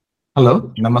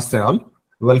Hello, Namaste all.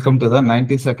 Welcome to the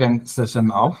 90-second session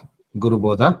of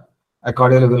Gurubodha. I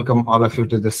cordially welcome all of you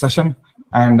to this session,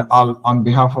 and on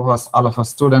behalf of us, all of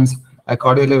us students, I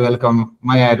cordially welcome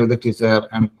my Ayurveda teacher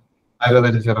and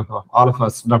Ayurveda teacher of all of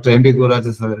us, Dr. M.B. Guraj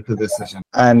sir, to this session.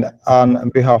 And on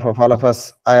behalf of all of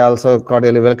us, I also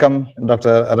cordially welcome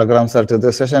Dr. Raghuram sir to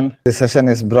this session. This session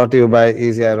is brought to you by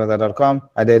easyayurveda.com.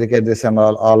 I dedicate this and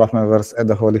all of my works at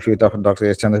the holy feet of Dr.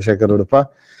 H. Chandrasekhar Udupa.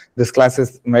 This class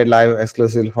is made live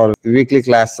exclusively for weekly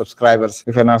class subscribers.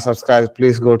 If you're not subscribed,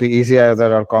 please go to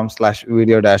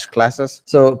easyayurveda.com/video-classes.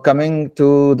 So coming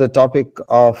to the topic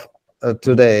of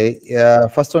today,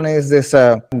 first one is this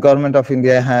government of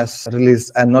India has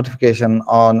released a notification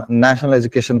on national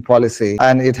education policy,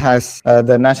 and it has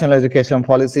the national education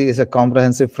policy is a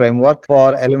comprehensive framework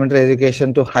for elementary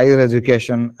education to higher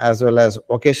education as well as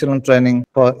vocational training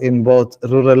for in both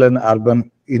rural and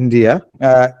urban India.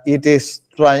 It is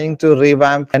trying to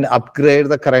revamp and upgrade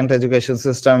the current education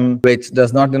system, which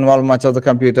does not involve much of the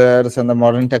computers and the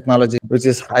modern technology, which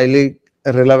is highly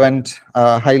relevant,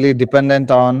 highly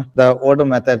dependent on the older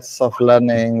methods of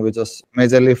learning, which was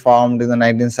majorly formed in the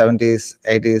 1970s,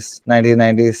 80s,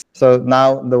 1990s. So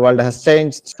now the world has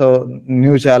changed. So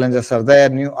new challenges are there,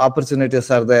 new opportunities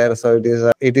are there. So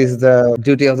it is the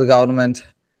duty of the government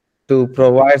to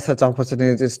provide such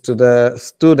opportunities to the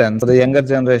students, for the younger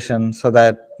generation, so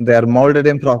that they are molded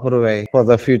in proper way for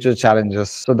the future challenges.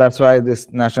 So that's why this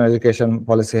national education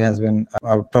policy has been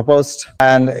proposed.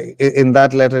 And in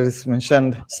that letter is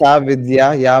mentioned, Sa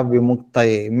Vidya Ya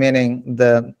Vimuktaye, meaning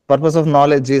the purpose of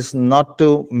knowledge is not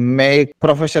to make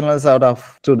professionals out of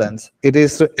students. It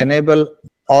is to enable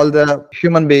all the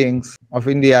human beings of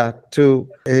India to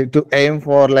aim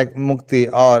for like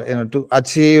mukti, or to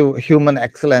achieve human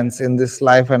excellence in this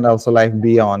life and also life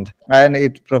beyond. And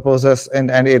it proposes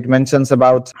and it mentions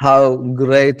about how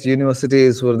great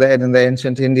universities were there in the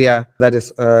ancient India, that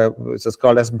is which is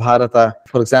called as Bharata.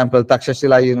 For example,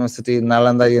 Takshashila University,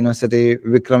 Nalanda University,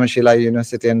 Vikramashila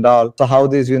University, and all. So how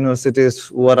these universities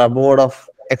were abode of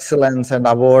excellence and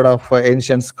abode of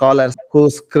ancient scholars who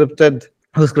scripted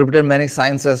many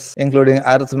sciences, including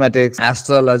arithmetic,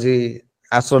 astrology,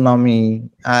 astronomy,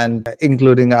 and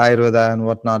including Ayurveda and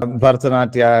whatnot,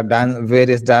 Bharatanatyam,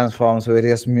 various dance forms,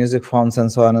 various music forms, and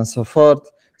so on and so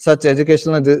forth. Such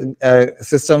educational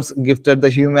systems gifted the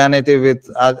humanity with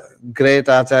great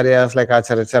acharyas like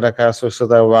Acharya Charaka,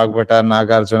 Sushruta, Vagbhata,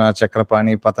 Nagarjuna,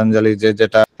 Chakrapani, Patanjali,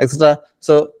 Jejata, etc.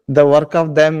 So the work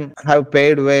of them have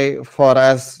paved way for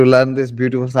us to learn this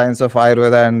beautiful science of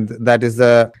Ayurveda, and that is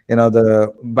the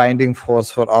the binding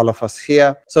force for all of us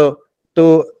here. So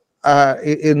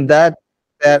in that,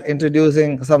 they're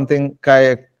introducing something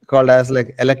called as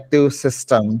like elective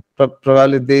system.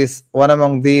 Probably one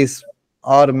among these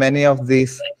or many of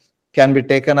these can be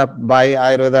taken up by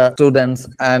Ayurveda students,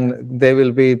 and they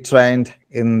will be trained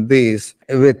in these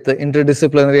with the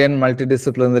interdisciplinary and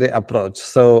multidisciplinary approach.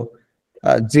 So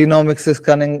genomics is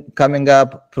coming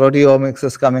up, proteomics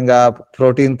is coming up,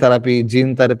 protein therapy,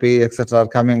 gene therapy, etc. are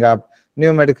coming up.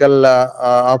 New medical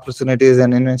opportunities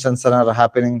and inventions are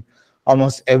happening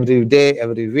almost every day,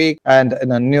 every week, and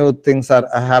new things are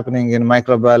happening in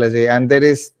microbiology. And there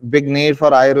is big need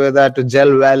for Ayurveda to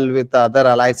gel well with other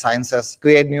allied sciences,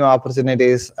 create new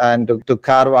opportunities, and to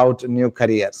carve out new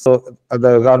careers. So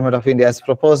the government of India is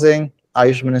proposing,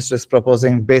 Ayush Ministry is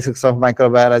proposing basics of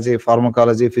microbiology,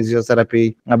 pharmacology,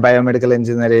 physiotherapy, biomedical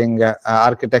engineering,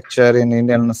 architecture in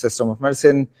Indian system of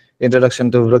medicine,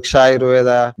 introduction to Vriksha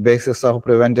Ayurveda, basics of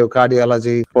preventive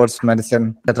cardiology, sports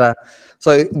medicine, etc.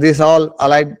 So these all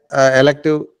allied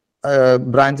elective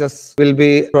branches will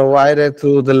be provided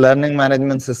through the learning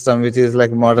management system, which is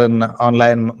like modern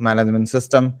online management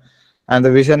system. And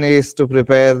the vision is to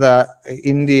prepare the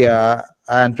India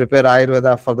and prepare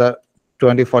Ayurveda for the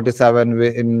 2047,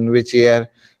 in which year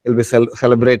we'll be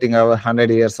celebrating our 100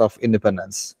 years of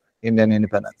independence. Indian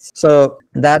independence. So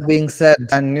that being said,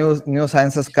 and new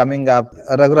sciences coming up,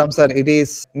 Raghuram sir, it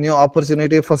is new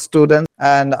opportunity for students,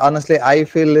 and honestly, I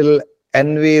feel little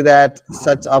envy that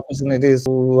such opportunities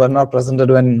were not presented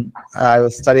when I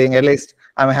was studying. At least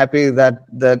I'm happy that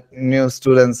the new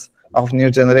students of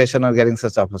new generation are getting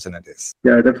such opportunities.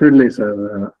 Yeah, definitely,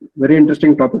 sir. Very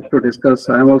interesting topic to discuss.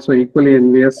 I'm also equally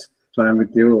envious. So I'm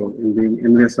with you in being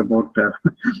envious about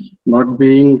not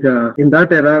being in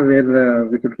that era where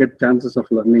we could get chances of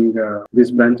learning these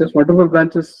branches, whatever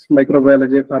branches,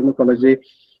 microbiology, pharmacology.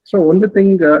 So only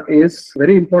thing is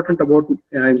very important about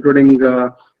including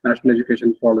national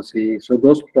education policy. So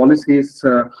those policies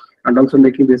and also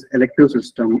making this elective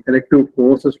system, elective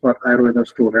courses for Ayurveda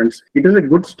students, it is a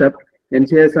good step.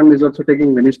 NCISM is also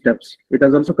taking many steps. It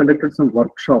has also conducted some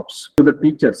workshops to the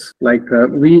teachers. Like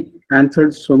we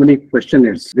answered so many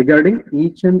questionnaires regarding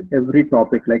each and every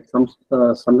topic, like some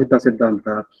Samhita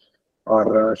Siddhanta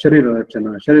or Sharira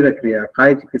Rachana, Sharira Kriya,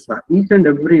 Kaya Chikitsa, each and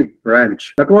every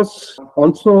branch. That was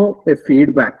also a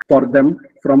feedback for them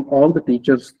from all the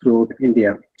teachers throughout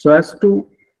India. So as to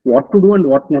what to do and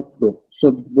what not to do.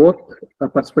 So both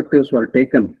perspectives were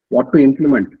taken, what to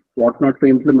implement, what not to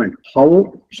implement,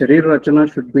 how Sharira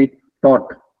Rachana should be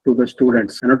taught to the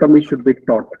students, anatomy should be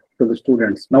taught to the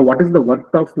students. Now, what is the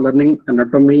worth of learning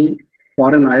anatomy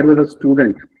for an Ayurveda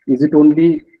student? Is it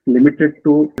only limited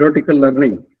to theoretical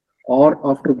learning, or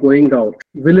after going out,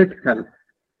 will it help?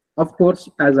 Of course,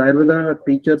 as Ayurveda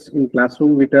teachers in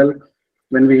classroom, we tell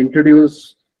when we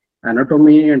introduce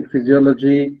anatomy and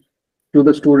physiology to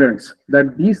the students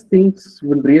that these things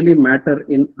will really matter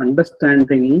in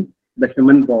understanding the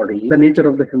human body, the nature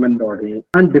of the human body,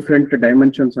 and different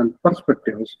dimensions and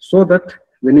perspectives, so that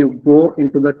when you go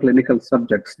into the clinical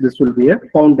subjects, this will be a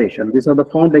foundation. These are the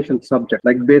foundation subjects,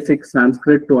 like basic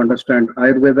Sanskrit to understand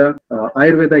Ayurveda,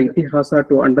 Ayurveda Itihasa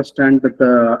to understand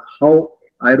that how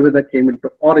Ayurveda came into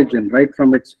origin, right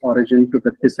from its origin to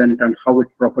the descent, and how it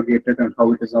propagated and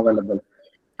how it is available,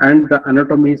 and the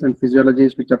anatomies and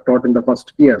physiologies which are taught in the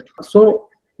first year. So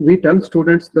we tell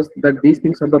students that these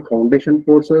things are the foundation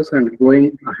courses, and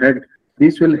going ahead,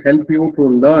 these will help you to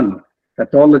learn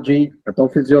pathology,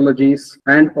 pathophysiologies,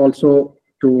 and also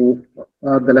to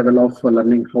the level of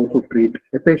learning how to treat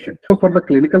a patient. So for the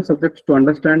clinical subjects, to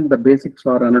understand the basics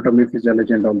or anatomy,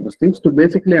 physiology, and all those things, to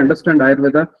basically understand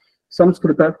Ayurveda,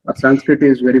 Samskrita or Sanskrit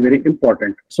is very, very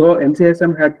important. So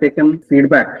NCISM had taken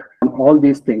feedback on all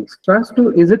these things. So as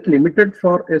to, is it limited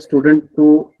for a student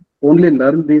to only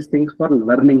learn these things for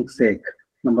learning's sake,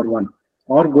 number one,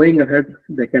 or going ahead,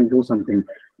 they can do something.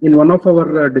 In one of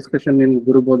our discussion in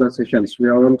Gurubodha sessions, we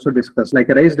have also discussed, like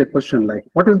raised a question like,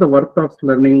 what is the worth of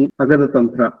learning Agada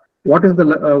Tantra? What is the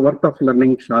worth of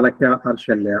learning Shalakya or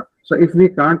Shalya? So if we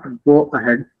can't go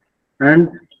ahead and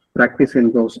practice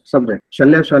in those subjects,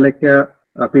 Shalya,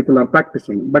 Shalakya, people are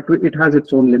practicing, but it has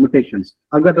its own limitations.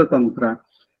 Agada Tantra,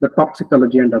 the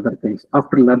toxicology and other things.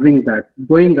 After learning that,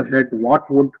 going ahead, what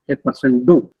would a person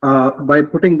do? By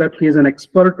putting that he is an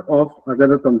expert of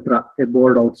Agada Tantra, a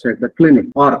board outside the clinic,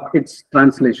 or its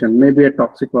translation, maybe a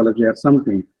toxicology or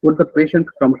something, would the patient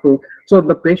come to? So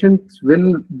the patients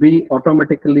will be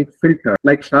automatically filtered.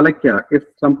 Like Shalakya, if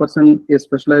some person is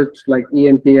specialized like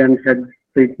ENT and head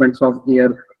treatments of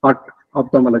ear, heart,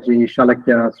 ophthalmology,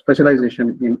 Shalakya,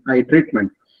 specialization in eye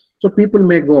treatment. So people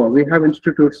may go. We have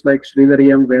institutes like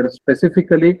Sridhariyam where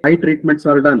specifically eye treatments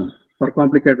are done for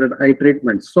complicated eye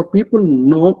treatments. So people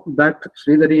know that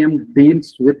Sridhariyam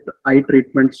deals with eye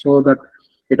treatment, so that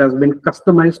it has been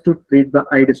customized to treat the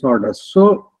eye disorders.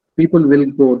 So people will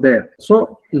go there.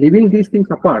 So leaving these things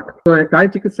apart, so a Kaya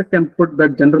Chikitsa can put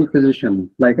that general physician,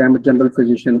 like I'm a general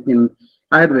physician in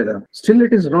Ayurveda. Still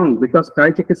it is wrong, because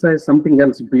Kaya Chikitsa is something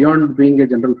else beyond being a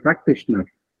general practitioner.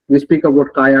 We speak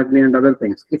about Kaya Agni and other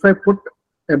things. If I put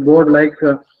a board like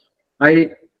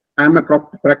I am a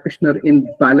practitioner in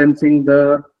balancing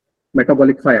the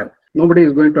metabolic fire, nobody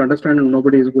is going to understand and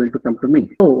nobody is going to come to me.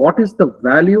 So what is the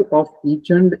value of each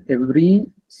and every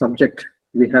subject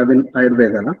we have in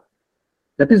Ayurveda?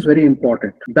 That is very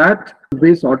important. That will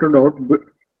be sorted out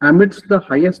amidst the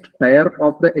highest tier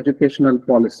of the educational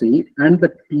policy, and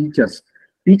the teachers.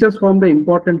 Teachers form the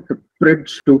important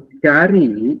bridge to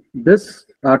carry this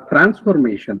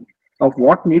transformation of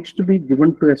what needs to be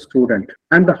given to a student.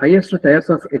 And the highest tiers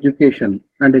of education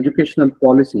and educational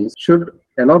policies should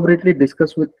elaborately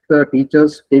discuss with the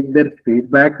teachers, take their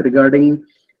feedback regarding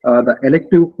the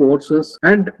elective courses,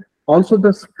 and also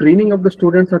the screening of the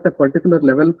students at a particular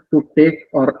level to take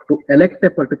or to elect a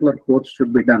particular course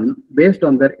should be done based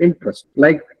on their interest.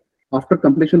 Like after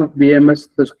completion of BMS,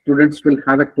 the students will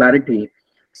have a clarity.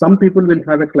 Some people will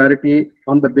have a clarity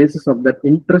on the basis of their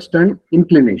interest and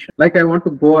inclination. Like I want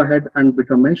to go ahead and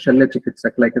become a Shalya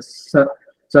Chikitsak, like a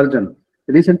surgeon.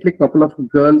 Recently, couple of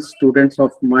girls, students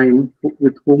of mine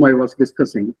with whom I was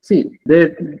discussing, see,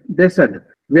 they said,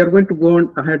 we are going to go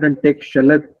on ahead and take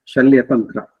Shalya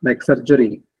Tantra, like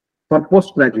surgery, for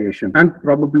post-graduation and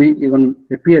probably even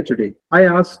a PhD. I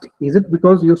asked, is it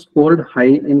because you scored high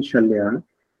in Shalya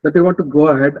that you want to go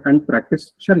ahead and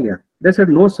practice Shalya? They said,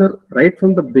 no, sir. Right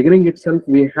from the beginning itself,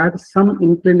 we had some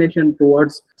inclination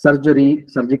towards surgery,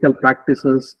 surgical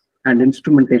practices, and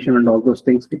instrumentation and all those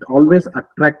things. It always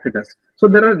attracted us. So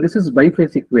this is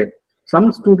biphasic way.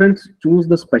 Some students choose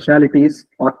the specialities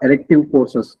or elective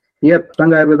courses Here,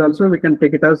 Ashtanga Ayurveda also, we can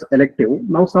take it as elective.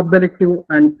 Now, sub-elective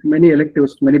and many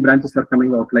electives, many branches are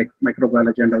coming out like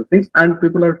microbiology and other things. And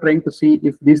people are trying to see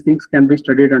if these things can be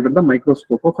studied under the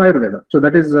microscope of Ayurveda. So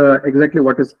that is exactly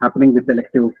what is happening with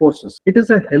elective courses. It is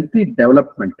a healthy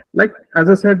development. Like, as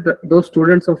I said, those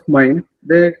students of mine,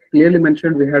 they clearly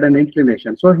mentioned we had an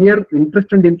inclination. So here,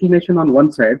 interest and inclination on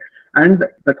one side, and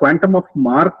the quantum of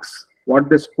marks, what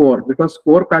they score, because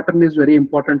score pattern is very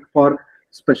important for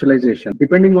specialization.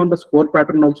 Depending on the score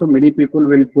pattern also, many people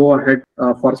will go ahead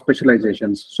for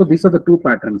specializations. So these are the two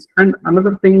patterns. And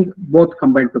another thing, both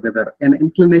combined together, an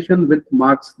inclination with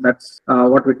marks, that's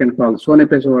what we can call Sone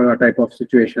type of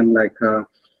situation, like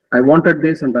I wanted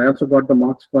this and I also got the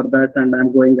marks for that, and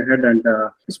I'm going ahead and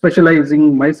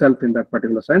specializing myself in that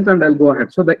particular science, and I'll go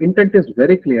ahead. So the intent is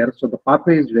very clear. So the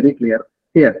pathway is very clear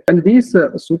here. And these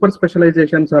super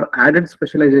specializations or added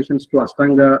specializations to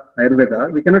Ashtanga Ayurveda,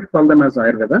 we cannot call them as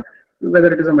Ayurveda,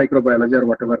 whether it is a microbiology or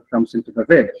whatever comes into the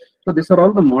way. So these are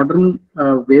all the modern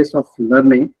ways of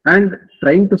learning and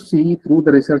trying to see through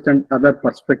the research and other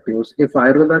perspectives if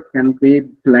Ayurveda can be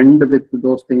blended with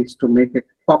those things to make a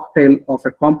cocktail of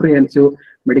a comprehensive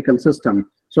medical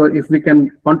system. So if we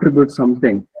can contribute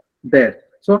something there.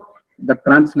 So the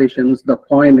translations, the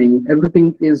coining,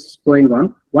 everything is going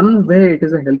on. One way it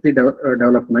is a healthy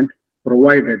development,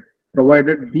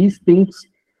 provided these things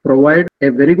provide a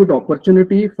very good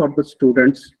opportunity for the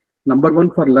students. Number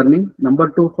one, for learning. Number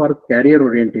two, for career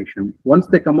orientation. Once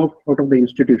they come out of the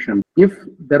institution, if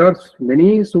there are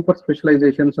many super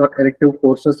specializations or elective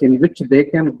courses in which they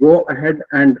can go ahead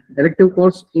and elective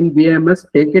course in BMS,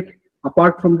 take it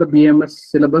apart from the BMS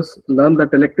syllabus, learn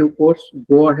that elective course,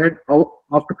 go ahead.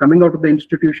 After coming out of the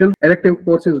institution, elective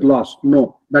course is lost.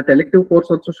 No, that elective course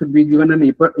also should be given an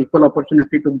equal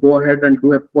opportunity to go ahead and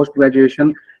do a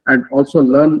post-graduation and also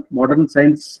learn modern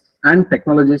science and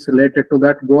technologies related to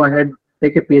that. Go ahead,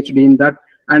 take a PhD in that,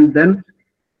 and then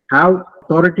have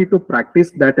authority to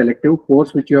practice that elective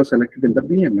course which you have selected in the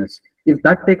BMS. If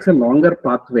that takes a longer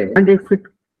pathway, and if it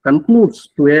concludes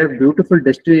to a beautiful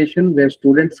destination where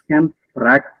students can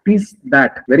practice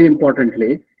that, very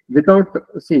importantly, without,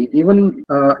 see, even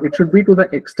it should be to the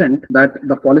extent that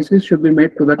the policies should be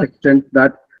made to that extent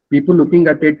that people looking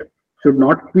at it should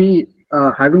not be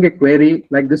having a query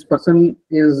like this person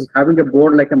is having a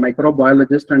board like a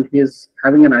microbiologist and he is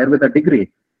having an Ayurveda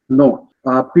degree. No,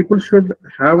 people should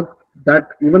have that,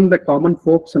 even the common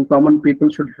folks and common people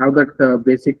should have that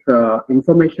basic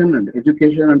information and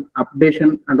education and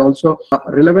updation, and also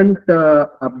relevant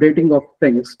updating of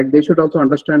things. Like they should also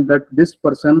understand that this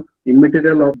person,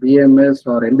 immaterial of BMS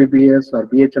or MBBS or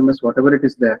BHMS, whatever it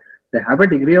is there, they have a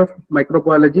degree of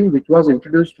microbiology which was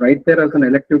introduced right there as an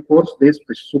elective course. They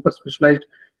super specialized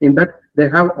in that. They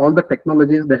have all the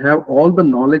technologies, they have all the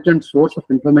knowledge and source of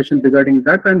information regarding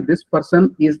that, and this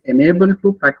person is enabled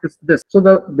to practice this. So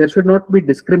there should not be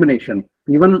discrimination.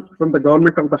 Even from the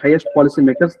government of the highest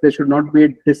policymakers, there should not be a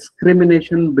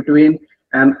discrimination between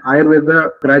an Ayurveda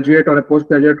graduate or a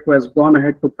postgraduate who has gone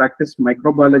ahead to practice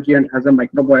microbiology and has a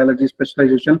microbiology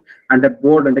specialization and a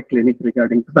board and a clinic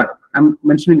regarding that. I'm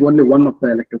mentioning only one of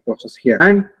the elective courses here.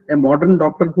 And a modern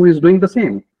doctor who is doing the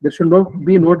same. There should not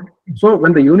be no. So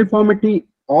when the uniformity,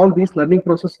 all these learning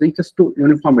process reaches to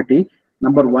uniformity,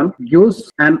 number one,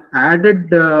 gives an added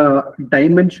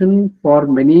dimension for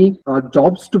many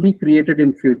jobs to be created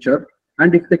in future.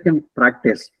 And if they can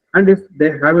practice, and if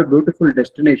they have a beautiful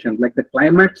destination, like the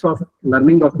climax of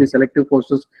learning of these elective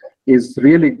courses is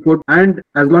really good, and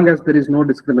as long as there is no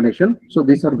discrimination, so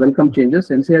these are welcome changes.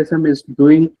 NCISM is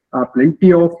doing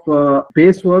plenty of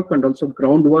base work and also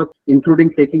groundwork,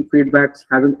 including taking feedbacks,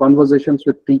 having conversations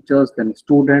with teachers, then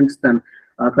students, then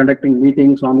conducting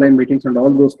meetings, online meetings, and all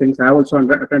those things. I have also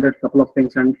attended a couple of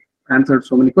things and answered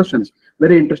so many questions.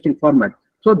 Very interesting format.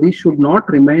 So these should not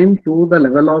remain to the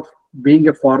level of being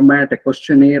a format, a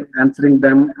questionnaire, answering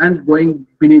them and going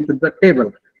beneath the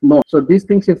table. No. So these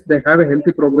things, if they have a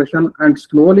healthy progression and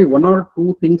slowly one or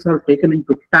two things are taken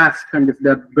into task, and if they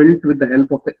are built with the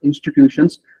help of the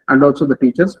institutions and also the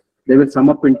teachers, they will sum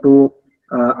up into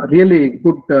really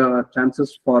good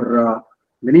chances for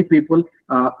many people,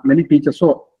 many teachers.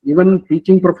 So even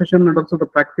teaching profession and also the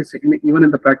practice, even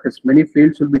in the practice, many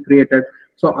fields will be created.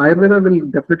 So Ayurveda will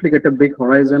definitely get a big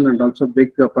horizon and also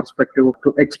big perspective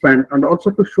to expand, and also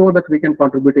to show that we can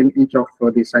contribute in each of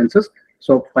these sciences.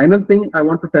 So final thing I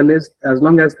want to tell is, as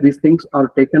long as these things are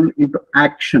taken into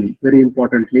action, very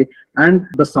importantly, and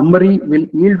the summary will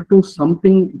yield to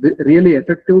something really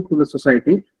effective to the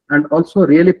society and also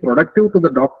really productive to the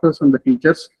doctors and the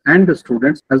teachers and the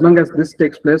students, as long as this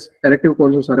takes place, elective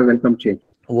courses are a welcome change.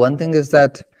 One thing is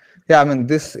that Yeah, I mean,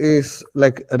 this is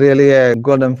like really a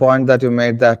golden point that you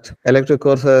made, that elective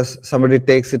courses, somebody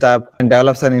takes it up and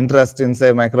develops an interest in,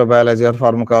 say, microbiology or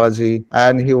pharmacology,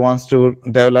 and he wants to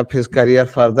develop his career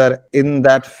further in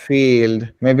that field,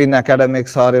 maybe in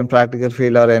academics or in practical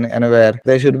field or anywhere.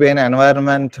 There should be an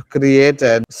environment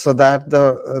created so that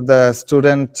the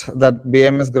student, that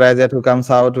BMS graduate who comes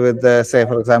out with, say,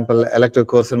 for example, elective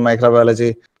course in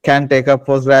microbiology, can take up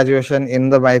post graduation in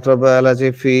the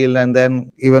microbiology field, and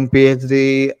then even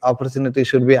PhD opportunity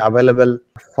should be available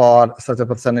for such a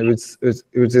person, which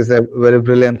is a very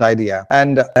brilliant idea.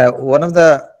 And one of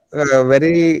the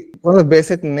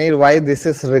basic need why this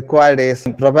is required is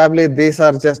probably these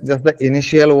are just the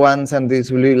initial ones, and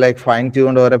these will be like fine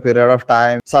tuned over a period of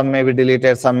time. Some may be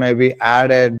deleted, some may be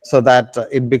added, so that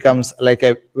it becomes like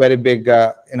a very big,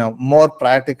 more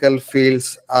practical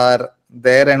fields are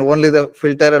there, and only the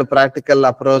filtered practical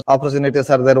approach opportunities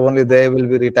are there, only they will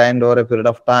be retained over a period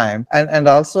of time. And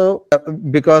also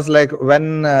because like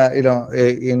when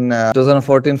in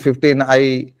 2014-15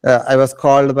 I was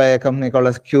called by a company called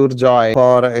as Cure Joy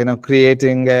for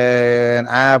creating an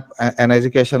app, an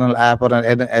educational app or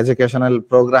an educational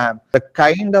program. The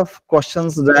kind of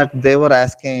questions that they were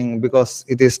asking, because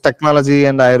it is technology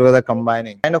and Ayurveda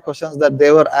combining, kind of questions that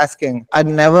they were asking, I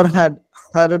never had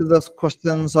heard those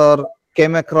questions or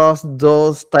came across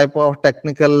those type of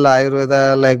technical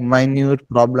Ayurveda, like minute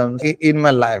problems in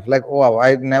my life. Like, wow,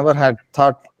 I never had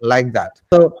thought like that.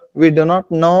 So we do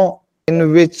not know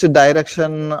in which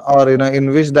direction, or in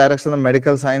which direction the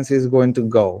medical science is going to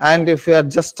go. And if we are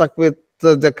just stuck with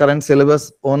the current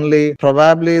syllabus only,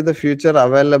 probably the future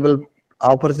available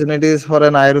opportunities for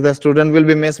an Ayurveda student will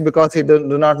be missed, because he do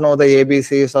not know the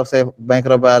ABCs of, say,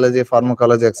 microbiology,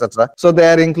 pharmacology, etc. So they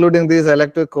are including these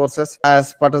elective courses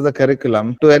as part of the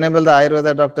curriculum to enable the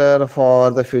Ayurveda doctor for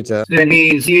the future. When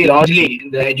we see largely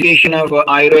the education of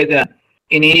Ayurveda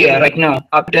in India right now,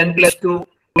 up 10 plus 2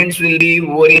 students will be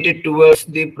oriented towards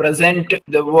the present,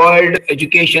 the world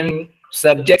education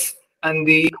subjects and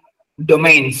the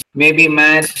domains, maybe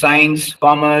math, science,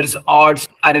 commerce, arts,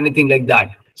 or anything like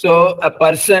that. So a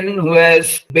person who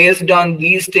has, based on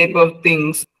these type of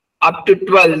things, up to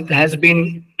 12th has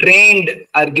been trained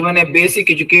or given a basic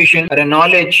education or a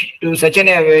knowledge to such an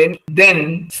way,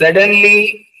 then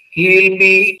suddenly he will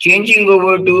be changing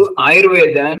over to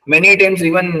Ayurveda. Many times,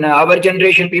 even our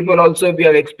generation people also, we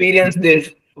have experienced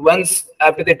this. Once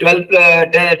after the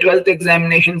 12th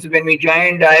examinations, when we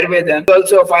joined Ayurveda, we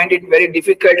also find it very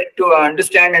difficult to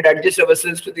understand and adjust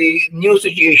ourselves to the new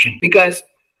situation, because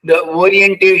the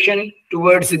orientation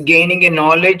towards gaining a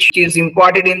knowledge which is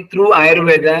imparted in through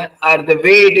Ayurveda, or the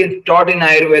way it is taught in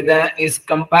Ayurveda, is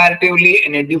comparatively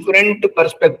in a different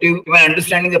perspective. Even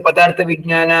understanding the Padartha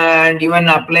Vijnana and even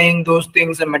applying those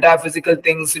things and metaphysical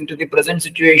things into the present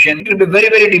situation, it will be very,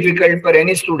 very difficult for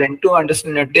any student to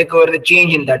understand and take over the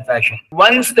change in that fashion.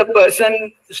 Once the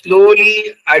person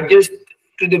slowly adjusts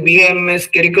to the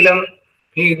BMS curriculum,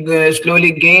 he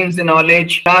slowly gains the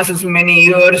knowledge, passes many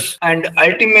years, and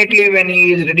ultimately when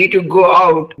he is ready to go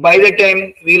out, by the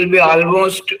time we will be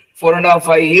almost 4.5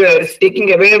 5 years,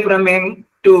 taking away from him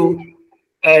to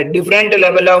a different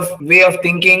level of way of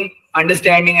thinking,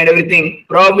 understanding and everything.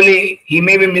 Probably he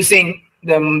may be missing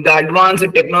the advanced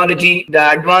technology,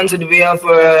 the advanced way of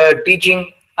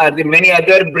teaching, or the many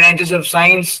other branches of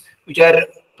science which are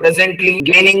presently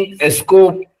gaining a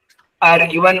scope, or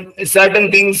even certain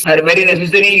things are very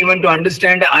necessary even to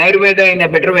understand Ayurveda in a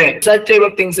better way. Such type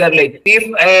of things are like, if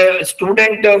a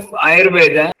student of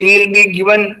Ayurveda, he will be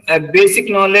given a basic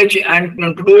knowledge and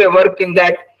to do a work in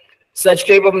that, such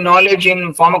type of knowledge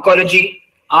in pharmacology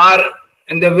or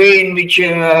in the way in which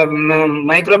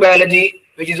microbiology,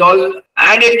 which is all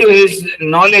added to his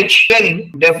knowledge,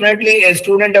 then definitely a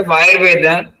student of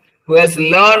Ayurveda who has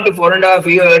learned 4.5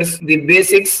 years the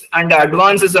basics and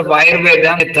advances of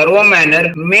Ayurveda in a thorough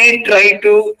manner may try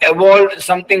to evolve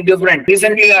something different.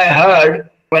 Recently, I heard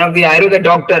one of the Ayurveda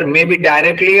doctor, maybe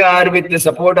directly or with the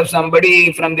support of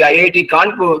somebody from the IIT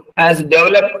Kanpur, has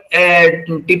developed a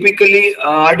typically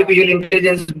artificial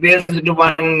intelligence based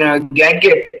one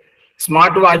gadget,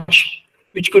 smartwatch,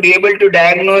 which could be able to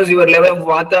diagnose your level of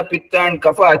Vata, Pitta and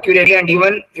Kapha accurately, and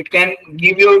even it can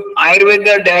give you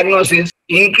Ayurveda diagnosis,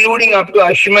 including up to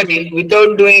Ashmati,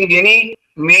 without doing any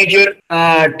major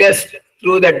test.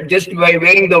 Through that, just by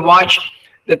wearing the watch,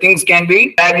 the things can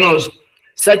be diagnosed.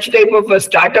 Such type of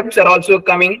startups are also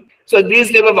coming. So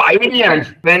these type of ideas,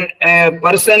 when a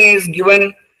person is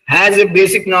given, has a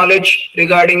basic knowledge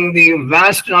regarding the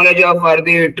vast knowledge of or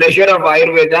the treasure of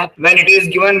Ayurveda, when it is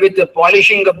given with the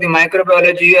polishing of the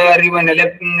microbiology or even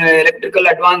electrical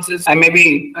advances and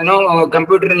maybe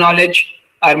computer knowledge,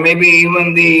 or maybe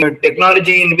even the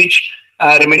technology in which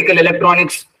medical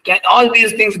electronics can, all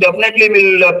these things definitely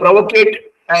will provocate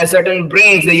certain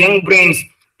brains, the young brains,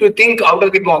 to think out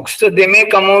of the box. So they may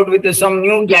come out with some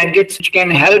new gadgets which can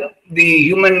help the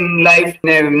human life.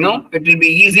 It will be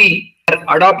easy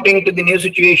adapting to the new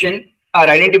situation, or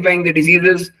identifying the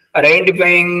diseases, or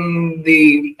identifying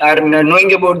the, or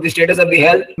knowing about the status of the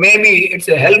health. Maybe it's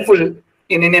helpful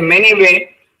in a many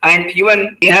way. And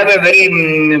even we have a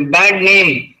very bad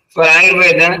name for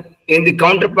Ayurveda in the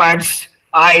counterparts'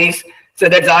 eyes. So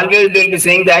that's always they'll be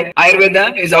saying that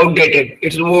Ayurveda is outdated,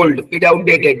 it's old, it's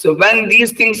outdated. So when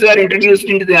these things are introduced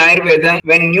into the Ayurveda,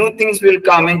 when new things will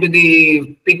come into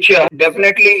the picture,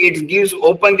 definitely it gives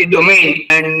open the domain,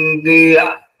 and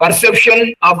the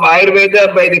perception of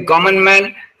Ayurveda by the common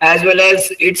man as well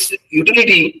as its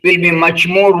utility will be much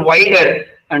more wider,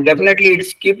 and definitely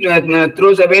it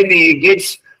throws away the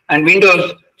gates and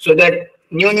windows so that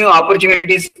new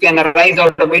opportunities can arise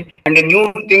out of it, and the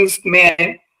new things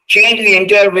may change the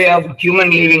entire way of human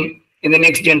living in the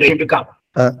next generation to come.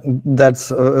 That's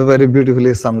very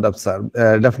beautifully summed up, sir.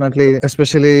 Definitely,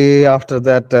 especially after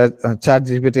that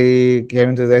ChatGPT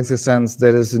came into the existence,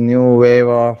 there is a new wave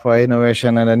of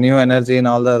innovation and a new energy in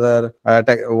all the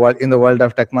other in the world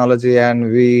of technology,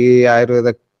 and we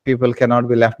Ayurvedic people cannot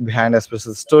be left behind,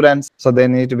 especially students. So they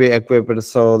need to be equipped.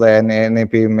 So the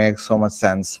NEP makes so much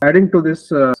sense. Adding to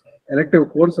this elective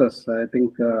courses, I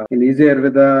think in Easy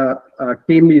Ayurveda,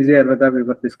 Team Easy Ayurveda, we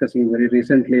were discussing very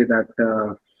recently that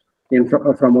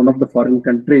from one of the foreign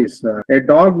countries, a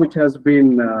dog which has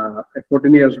been, a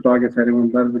 14 years dog, if I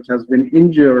remember, which has been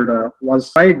injured,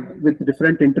 was tried with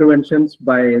different interventions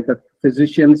by the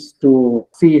physicians to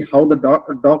see how the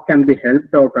dog can be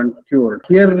helped out and cured.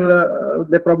 Here,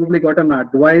 they probably got an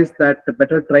advice that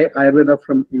better try Ayurveda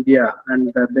from India,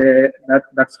 and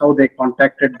that's how they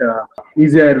contacted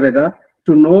Easy Ayurveda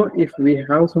to know if we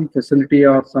have some facility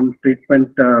or some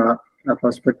treatment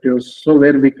perspectives, so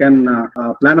where we can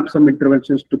plan up some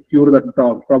interventions to cure the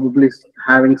dog, probably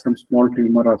having some small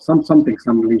tumor or some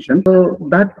lesion. So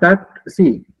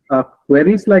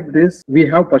queries like this, we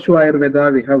have Pashu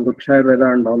Ayurveda, we have Vriksha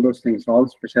Ayurveda, and all those things, all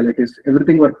specialties,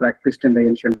 everything were practiced in the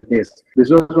ancient days. This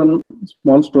was one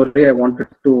small story I wanted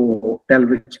to tell,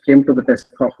 which came to the desk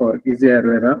of Easy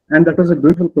Ayurveda, and that was a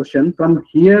beautiful question. From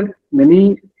here,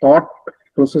 many thought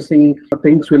processing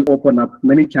things will open up,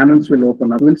 many channels will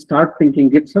open up. We'll start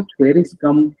thinking, if such queries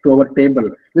come to our table,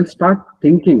 we'll start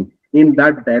thinking in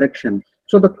that direction.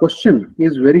 So the question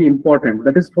is very important.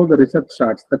 That is how the research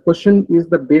starts. The question is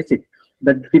the basic.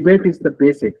 The debate is the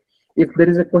basic. If there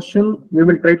is a question, we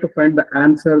will try to find the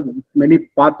answer. Many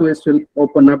pathways will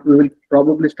open up. We will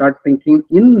probably start thinking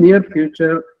in near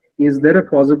future, is there a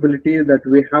possibility that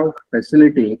we have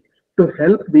facility to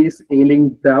help these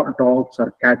ailing dogs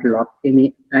or cattle or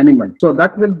any animal? So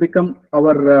that will become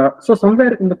our, so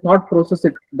somewhere in the thought process,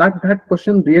 that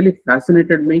question really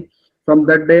fascinated me. From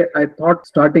that day, I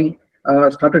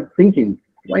started thinking,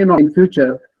 why not in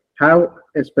future have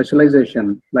a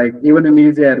specialization, like even in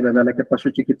Easy Ayurveda, like a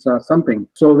Pashu Chikitsa or something,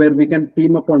 so where we can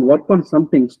team up and work on some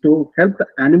things to help the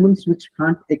animals which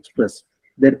can't express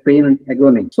their pain and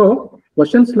agony. So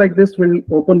questions like this will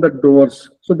open the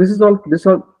doors. So this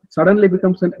all suddenly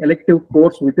becomes an elective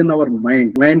course within our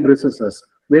mind resources,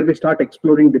 where we start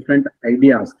exploring different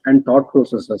ideas and thought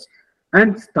processes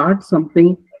and start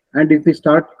something. And if we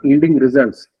start yielding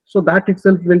results, so that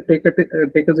itself will take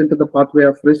us into the pathway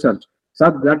of research. So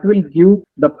that will give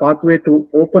the pathway to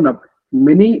open up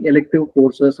many elective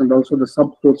courses and also the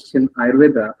sub courses in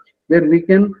Ayurveda, where we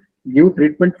can give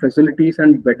treatment facilities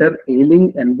and better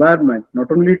ailing environment,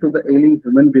 not only to the ailing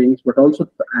human beings, but also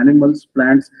to the animals,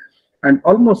 plants, and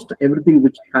almost everything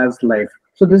which has life.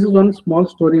 So this is one small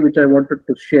story which I wanted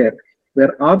to share,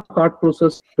 where our thought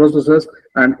processes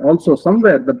and also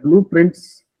somewhere the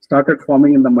blueprints started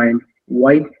forming in the mind.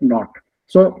 Why not?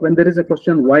 So when there is a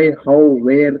question, why, how,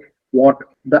 where, what,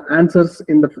 the answers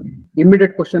in the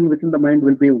immediate question within the mind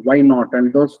will be why not,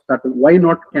 and that why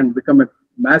not can become a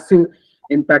massive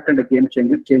impact and a game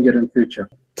changer in future.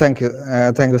 Thank you,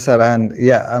 sir. And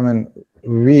yeah, I mean,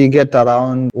 we get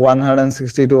around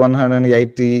 160 to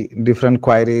 180 different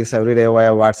queries every day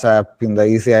via WhatsApp in the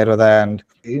Easy Ayurveda, and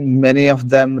many of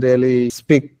them really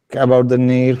speak about the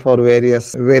need for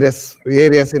various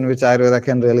areas in which Ayurveda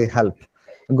can really help.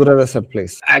 Gurubodha sir,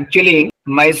 please. Actually,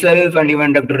 myself and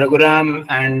even Dr. Raghuram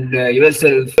and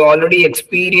yourself already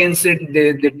experienced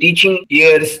the teaching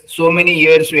years. So many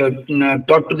years we have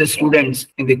taught to the students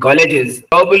in the colleges.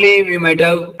 Probably we might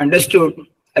have understood,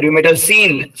 or you might have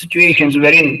seen situations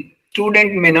wherein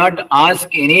student may not ask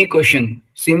any question.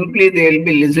 Simply they will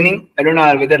be listening. I don't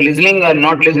know whether listening or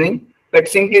not listening, but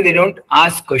simply they don't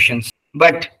ask questions.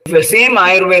 But if the same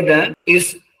Ayurveda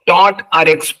is taught or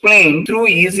explained through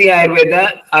Easy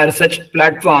Ayurveda or such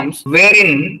platforms,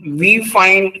 wherein we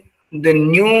find the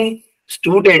new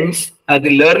students, the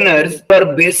learners, who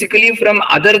are basically from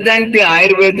other than the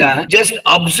Ayurveda, just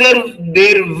observe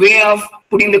their way of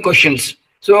putting the questions.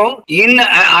 So in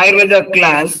Ayurveda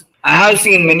class, I have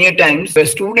seen many a times a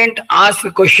student asks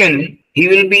a question, he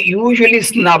will be usually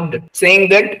snubbed, saying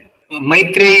that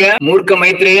Maitreya, Murka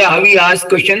Maitreya, how he asks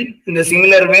question in the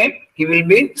similar way, he will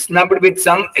be snubbed with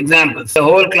some examples. The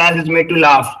whole class is made to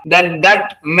laugh. Then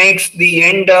that makes the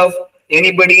end of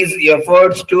anybody's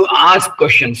efforts to ask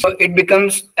questions. So it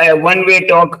becomes a one-way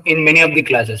talk in many of the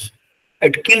classes.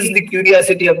 It kills the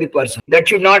curiosity of the person. That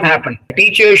should not happen. A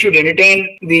teacher should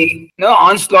entertain the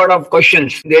onslaught of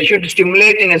questions. They should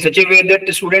stimulate in such a way that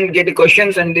the student get the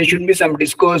questions and there should be some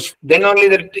discourse. Then only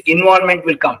the involvement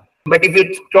will come. But if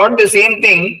it's taught the same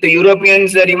thing, the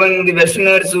Europeans or even the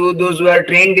Westerners, those who are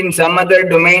trained in some other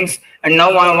domains and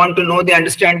now want to know, they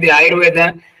understand the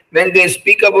Ayurveda, when they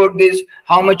speak about this,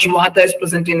 how much Vata is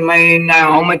present in mine,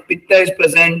 how much Pitta is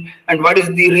present, and what is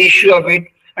the ratio of it,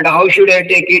 and how should I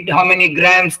take it, how many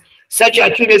grams, such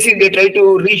accuracy they try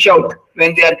to reach out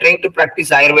when they are trying to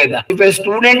practice Ayurveda. If a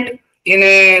student in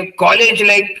a college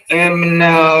like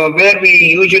where we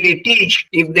usually teach,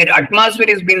 if that atmosphere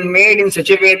is being made in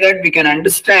such a way that we can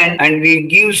understand and we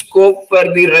give scope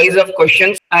for the rise of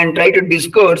questions and try to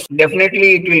discourse,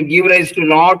 definitely it will give rise to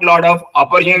lot of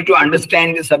opportunity to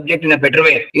understand the subject in a better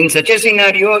way. In such a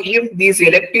scenario, if these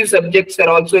elective subjects are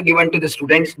also given to the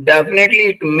students, definitely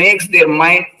it makes their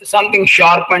mind something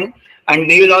sharpened, and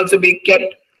they will also be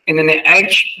kept in an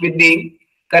edge with the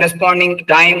corresponding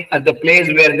time at the place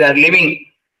where they are living,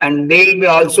 and they will be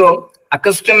also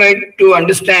accustomed to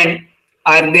understand,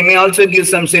 or they may also give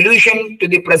some solution to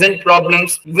the present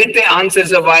problems with the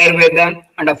answers of Ayurveda,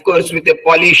 and of course with a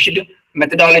polished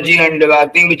methodology and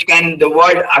thing which can the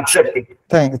world accept it.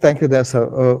 Thank you. That's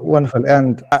wonderful.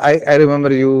 And I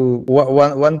remember you.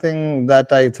 One thing that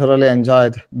I thoroughly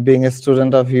enjoyed being a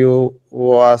student of you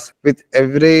was with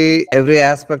every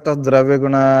aspect of Dravya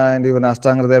Guna and even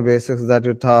Ashtanga Hridaya basics that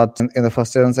you taught in the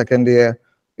first year and second year.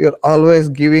 You're always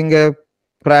giving a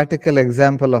practical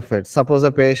example of it. Suppose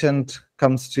a patient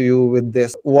comes to you with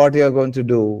this, what you're going to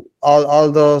do.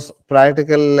 All those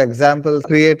practical examples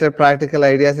created practical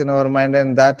ideas in our mind,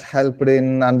 and that helped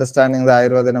in understanding the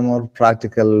Ayurveda in a more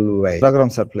practical way.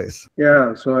 Raghuram sir, please.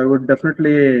 Yeah, so I would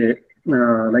definitely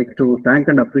like to thank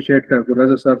and appreciate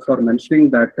Gurubodha sir for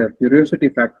mentioning that curiosity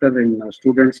factor in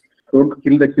students. Don't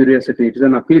kill the curiosity. It is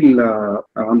an appeal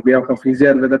on behalf of Easy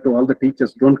Ayurveda to all the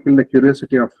teachers. Don't kill the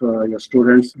curiosity of your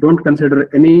students. Don't consider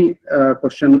any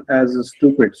question as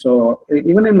stupid. So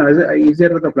even in Easy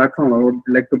Ayurveda platform, I would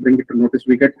like to bring it to notice.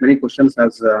 We get many questions,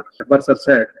 as Abbar sir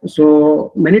said.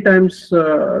 So many times,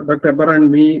 Dr. Abbar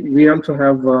and me, we also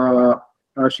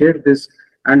have shared this.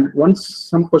 And once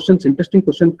some questions, interesting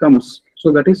question comes,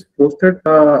 so that is posted,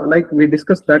 like we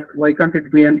discussed that, why can't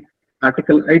it be an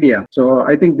article idea? So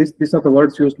I think these are the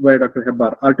words used by Dr.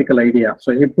 Hebbar, article idea.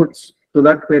 So he puts to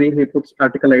that query, he puts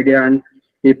article idea and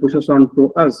he pushes on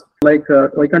to us. Like,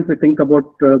 why can't we think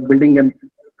about building a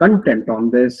content on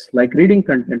this, like reading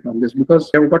content on this, because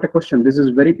I've got a question. This is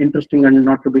very interesting and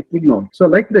not to be ignored. So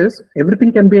like this,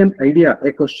 everything can be an idea.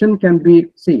 A question can be,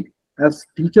 see, as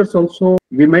teachers also,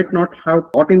 we might not have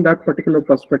thought in that particular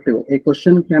perspective. A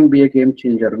question can be a game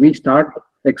changer. We start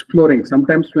exploring.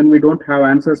 Sometimes when we don't have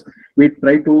answers, we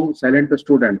try to silence the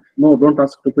student. No, don't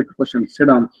ask stupid questions. Sit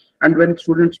down. And when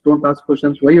students don't ask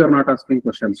questions, why you are not asking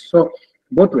questions? So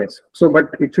both ways. So, but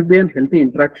it should be a healthy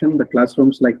interaction. The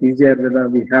classrooms like Easy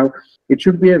Ayurveda we have, it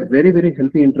should be a very, very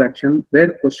healthy interaction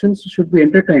where questions should be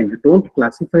entertained. Don't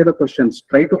classify the questions.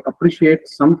 Try to appreciate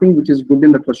something which is good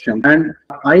in the question. And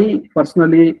I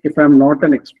personally, if I'm not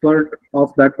an expert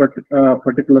of that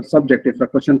particular subject, if a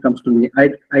question comes to me,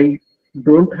 I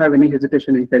don't have any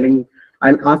hesitation in telling,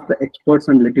 I'll ask the experts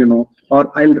and let you know,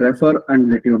 or I'll refer and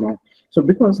let you know. So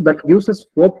because that gives a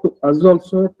scope to us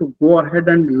also to go ahead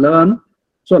and learn.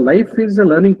 So life is a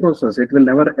learning process. It will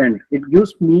never end. It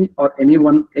gives me or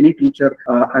anyone, any teacher,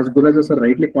 as Gurubodha sir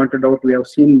rightly pointed out, we have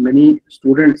seen many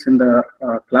students in the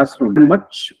classroom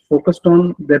much focused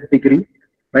on their degree.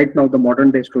 Right now, the modern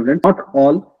day students, not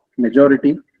all,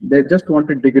 majority, they just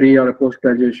want a degree or a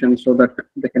post-graduation so that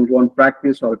they can go and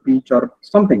practice or teach or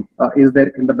something is there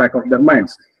in the back of their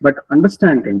minds. But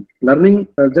understanding, learning,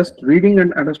 just reading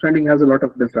and understanding has a lot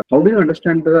of difference. How do you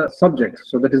understand the subject?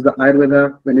 So that is the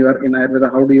Ayurveda. When you are in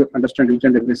Ayurveda, how do you understand each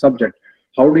and every subject?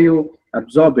 How do you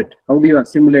absorb it? How do you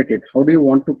assimilate it? How do you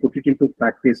want to put it into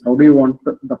practice? How do you want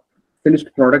the finished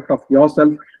product of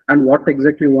yourself and what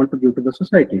exactly you want to give to the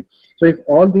society. So if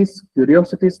all these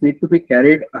curiosities need to be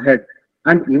carried ahead,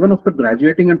 and even after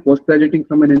graduating and post-graduating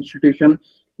from an institution,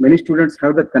 many students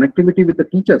have the connectivity with the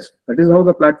teachers. That is how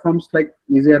the platforms like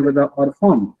Easy Ayurveda are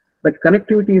formed. But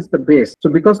connectivity is the base. So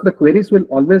because the queries will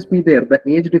always be there, the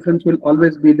age difference will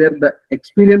always be there, the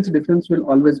experience difference will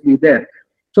always be there.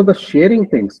 So the sharing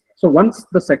things. So once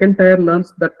the second tier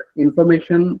learns that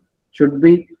information should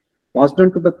be passed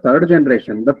on to the third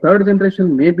generation, the third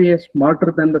generation may be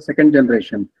smarter than the second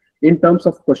generation in terms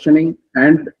of questioning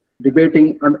and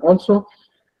debating, and also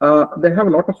they have a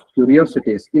lot of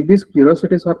curiosities. If these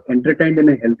curiosities are entertained in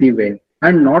a healthy way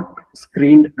and not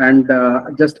screened and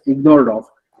just ignored off,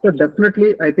 so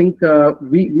definitely, I think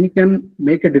we can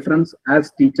make a difference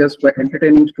as teachers by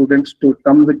entertaining students to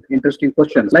come with interesting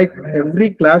questions. Like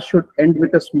every class should end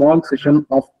with a small session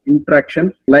of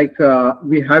interaction. Like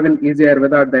we have in Easy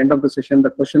Ayurveda, at the end of the session, the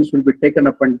questions will be taken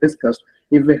up and discussed.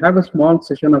 If we have a small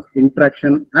session of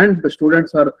interaction and the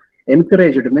students are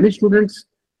encouraged, many students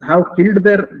have killed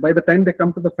by the time they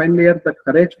come to the final year, the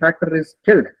courage factor is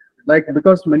killed. Like,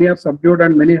 because many are subdued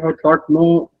and many have thought,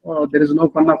 no, there is no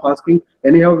fun of asking.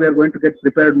 Anyhow, we are going to get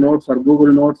prepared notes or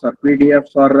Google Notes or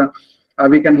PDFs, or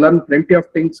we can learn plenty of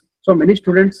things. So many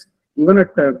students, even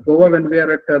at Goa, when we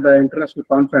are at the international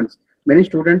conference, many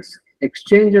students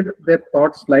exchanged their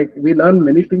thoughts, like we learn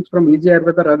many things from Easy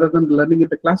Ayurveda rather than learning in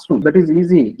the classroom. That is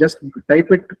easy. Just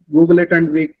type it, Google it,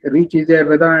 and we reach Easy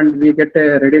Ayurveda and we get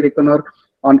a ready reckoner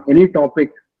on any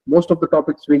topic. Most of the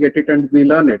topics we get it and we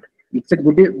learn it. It's a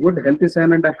good healthy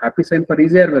sign and a happy sign for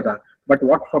Easy Ayurveda. But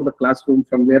what for the classroom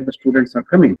from where the students are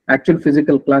coming? Actual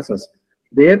physical classes.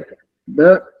 There,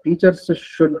 the teachers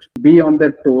should be on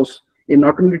their toes in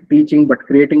not only teaching but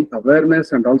creating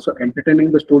awareness and also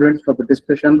entertaining the students for the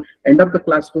discussion. End up the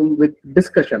classroom with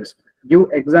discussions. Give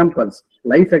examples,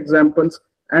 life examples,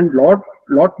 and lot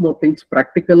more things,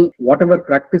 practical, whatever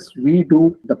practice we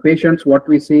do, the patients, what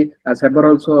we see. As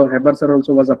Heber sir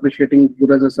also was appreciating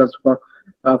Gurubodha sir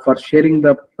for sharing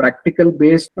the practical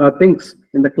based things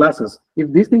in the classes.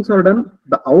 If these things are done,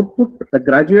 the output, the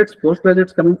graduates,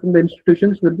 postgraduates coming from the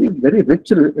institutions will be very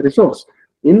rich resource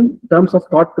in terms of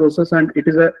thought process, and it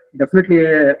is definitely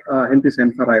a healthy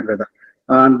sign for Ayurveda.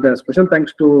 And special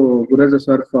thanks to Gurubodha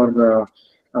sir for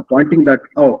pointing that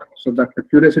out, so that the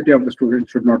curiosity of the student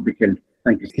should not be killed.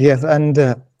 Thank you. Yes, and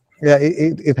yeah,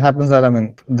 it happens that, I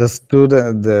mean,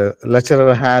 the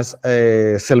lecturer has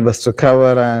a syllabus to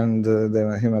cover, and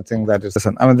he might think that it's,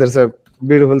 I mean, there's a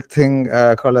beautiful thing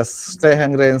called as stay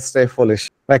hungry and stay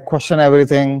foolish. Like, question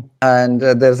everything, and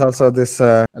there's also this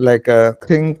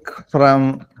think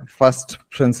from first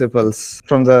principles,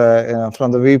 from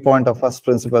the viewpoint of first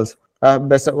principles. One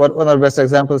of the best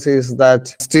examples is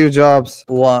that Steve Jobs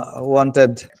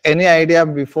wanted any idea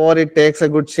before it takes a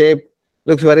good shape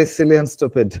looks very silly and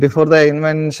stupid. Before the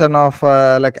invention of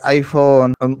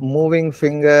iPhone, moving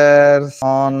fingers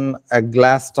on a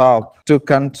glass top to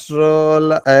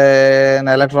control an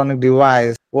electronic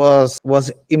device was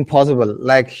impossible.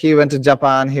 Like, he went to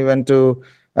Japan, he went to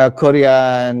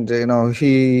Korea, and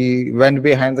he went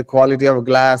behind the quality of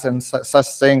glass and such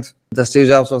things. The Steve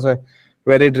Jobs was a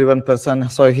very driven person,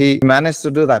 so he managed to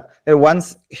do that. And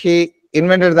once he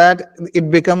invented that,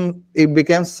 it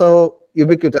became so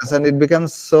ubiquitous and it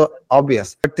becomes so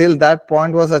obvious. But till that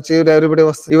point was achieved, everybody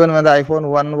was, even when the iPhone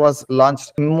 1 was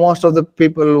launched, most of the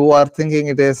people who are thinking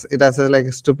it has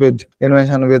a stupid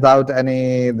invention without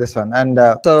any this one. And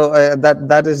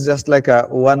that is just like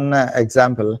one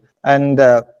example. And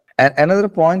another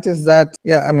point is that,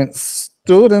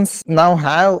 students now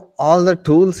have all the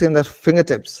tools in their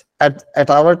fingertips. At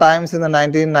our times in the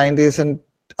 1990s and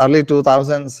early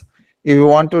 2000s, if you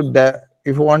want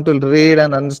to read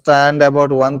and understand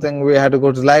about one thing, we had to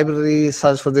go to the library,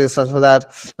 search for this, search for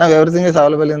that. Now everything is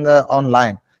available in the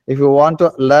online. If you want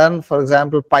to learn, for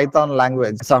example, Python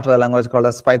language, software language called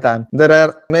as Python, there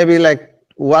are maybe like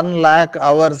 1 lakh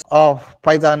hours of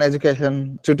Python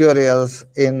education tutorials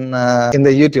in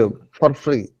the YouTube for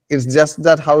free. It's just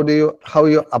that how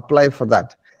you apply for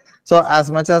that. So as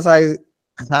much as I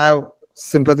have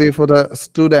sympathy for the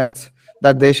students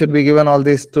that they should be given all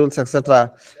these tools,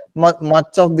 etc.,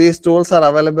 much of these tools are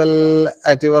available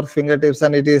at your fingertips,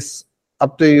 and it is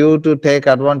up to you to take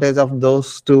advantage of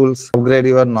those tools, upgrade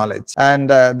your knowledge. And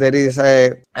there is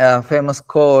a famous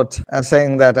quote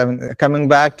saying that, coming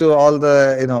back to all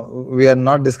the, we are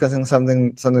not discussing something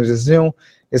which is new.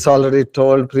 It's already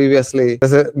told previously.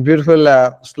 There's a beautiful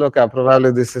sloka,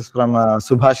 probably this is from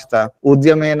Subhashita.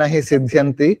 Udyamena hi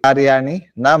siddhyanti karyani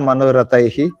na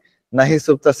manorataihi nahi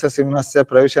suptasya simhasya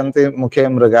pravishanti mukhe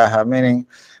mrigaha. Meaning,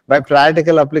 By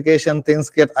practical application, things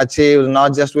get achieved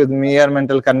not just with mere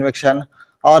mental conviction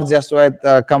or just with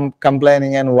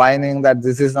complaining and whining that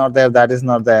this is not there, that is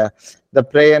not there. The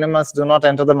prey animals do not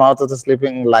enter the mouth of the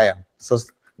sleeping lion. So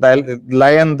the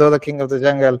lion, though the king of the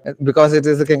jungle, because it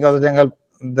is the king of the jungle,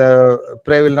 the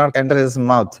prey will not enter his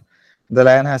mouth. The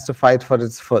lion has to fight for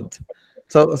its food.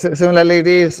 So similarly, it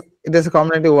is a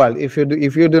competitive world. If you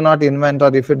do not invent,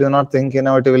 or if you do not think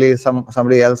innovatively,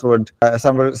 somebody else would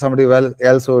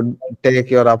else would take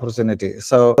your opportunity.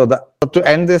 So to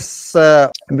end this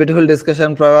beautiful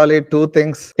discussion, probably two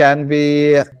things can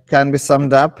be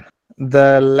summed up.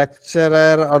 The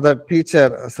lecturer or the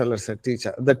teacher, so let's say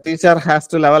teacher, the teacher has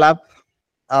to level up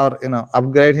or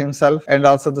upgrade himself, and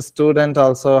also the student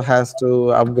also has to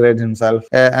upgrade himself.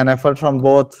 An effort from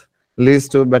both leads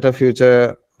to better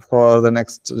future for the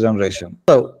next generation.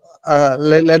 So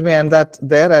let me end that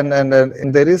there,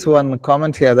 and there is one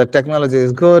comment here that technology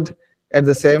is good. At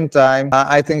the same time,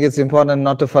 I think it's important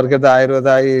not to forget that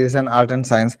Ayurveda is an art and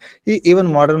science. Even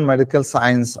modern medical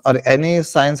science, or any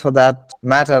science for that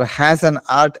matter, has an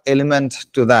art element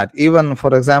to that. Even,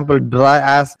 for example,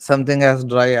 something as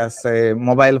dry as a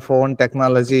mobile phone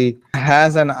technology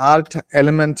has an art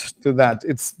element to that.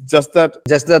 It's just that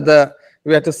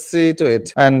we have to see to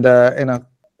it. And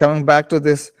coming back to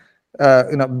this,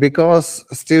 because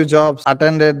Steve Jobs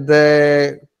attended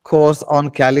the course on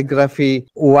calligraphy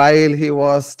while he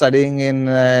was studying in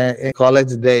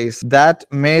college days, that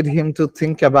made him to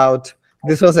think about,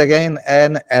 this was again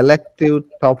an elective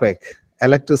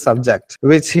subject,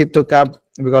 which he took up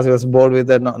because he was bored with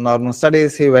the normal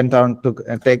studies. He went on to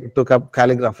took up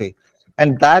calligraphy,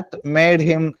 and that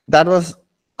was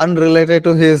unrelated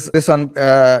to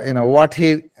what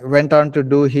he went on to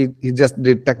do. He just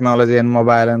did technology and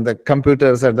mobile and the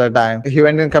computers at that time. He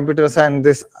went in computers, and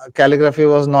this calligraphy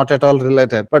was not at all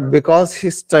related. But because he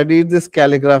studied this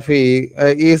calligraphy,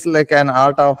 is like an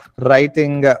art of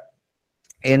writing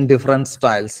in different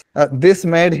styles. This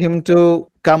made him to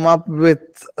come up with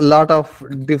a lot of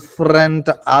different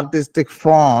artistic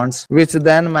fonts, which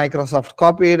then Microsoft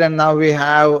copied, and now we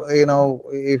have,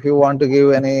 if you want to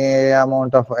give any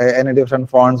amount of any different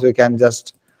fonts, we can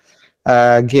just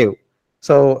give.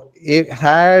 So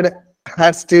had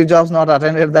Steve Jobs not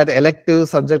attended that elective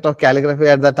subject of calligraphy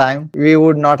at the time, we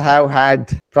would not have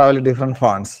had probably different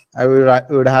fonts. We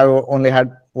would have only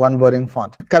had one boring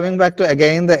font. Coming back to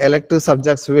again the elective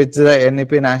subjects which the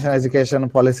NEP National Education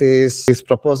Policy is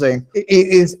proposing,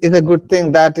 is a good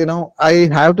thing that I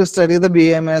have to study the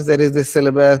BMS. There is this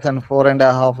syllabus, and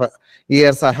 4.5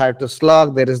 years I had to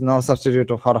slog. There is no substitute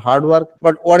for hard work.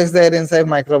 But what is there inside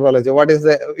microbiology? What is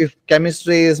if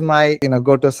chemistry is my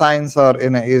go-to science, or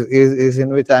is in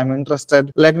which I'm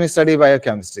interested, let me study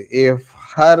biochemistry. If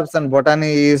herbs and botany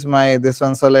is my this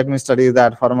one, so let me study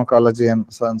that, pharmacology, and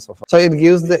so on and so forth. So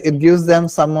it gives them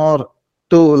some more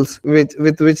tools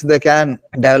with which they can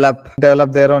develop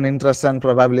their own interests, and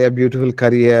probably a beautiful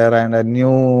career and a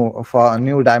new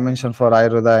dimension for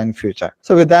Ayurveda in future.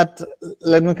 So with that,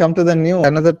 let me come to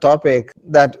another topic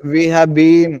that we have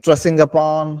been stressing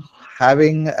upon: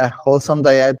 having a wholesome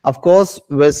diet. Of course,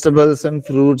 vegetables and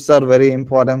fruits are very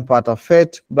important part of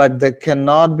it, but they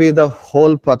cannot be the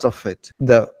whole part of it.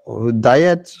 The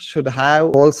diet should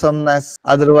have wholesomeness,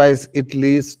 otherwise it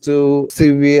leads to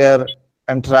severe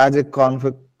and tragic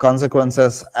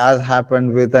consequences, as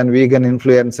happened with a vegan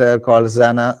influencer called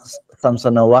Zana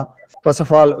Samsonova. First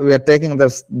of all, we are taking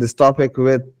this topic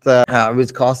with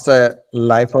which cost a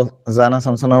life of Zana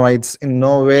Samsonova. It's in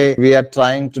no way we are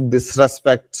trying to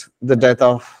disrespect the death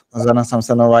of Zana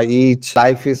Samsonova. Each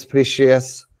life is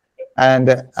precious,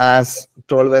 and as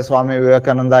told by Swami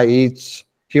Vivekananda, each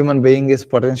human being is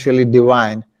potentially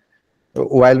divine.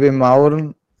 While we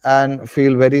mourn and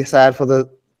feel very sad for the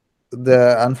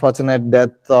unfortunate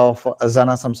death of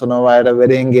Zana Samsonova at a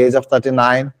very young age of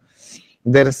 39,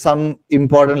 there are some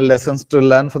important lessons to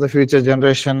learn for the future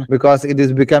generation, because it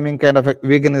is becoming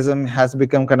veganism has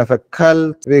become kind of a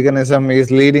cult. Veganism is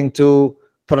leading to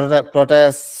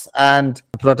protests and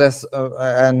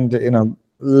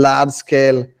large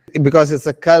scale. Because it's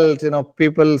a cult,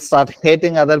 people start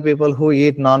hating other people who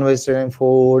eat non-vegetarian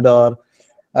food, or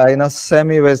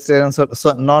semi-vegetarian,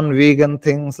 so non-vegan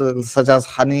things such as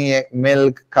honey,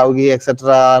 milk, cow ghee,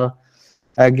 etc.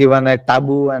 are given a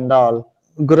taboo and all.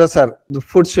 Guru sir, the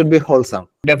food should be wholesome.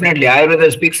 Definitely,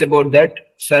 Ayurveda speaks about that.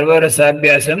 Sarva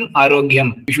rasabhyasam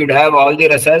arogyam. You should have all the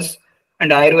rasas,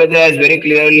 and Ayurveda has very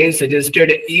clearly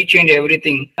suggested each and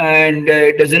everything. And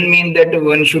it doesn't mean that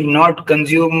one should not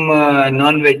consume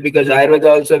non-veg, because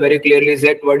Ayurveda also very clearly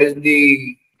said what is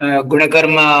the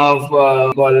gunakarma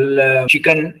of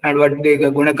chicken, and what the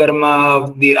gunakarma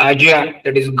of the ajya,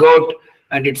 that is goat,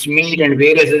 and its meat and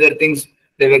various other things.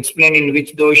 They've explained in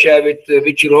which dosha, with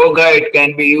which roga it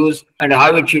can be used and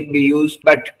how it should be used.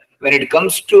 But when it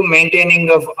comes to maintaining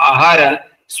of ahara,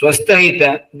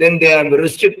 swasthahita, then they are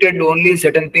restricted only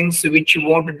certain things which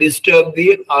won't disturb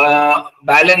the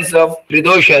balance of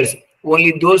tridoshas.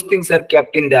 Only those things are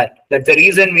kept in that. That's the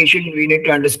reason we need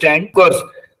to understand. Of course,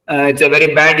 it's a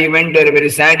very bad event or a very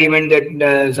sad event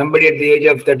that somebody at the age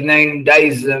of 39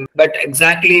 dies. But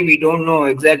exactly, we don't know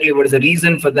exactly what is the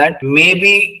reason for that.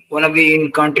 Maybe one of the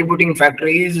contributing factors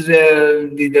is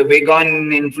the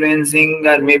vegan influencing,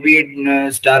 or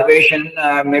maybe starvation,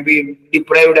 maybe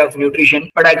deprived of nutrition.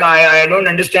 But I don't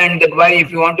understand that why,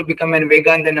 if you want to become a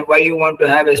vegan, then why you want to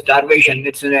have a starvation.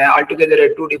 It's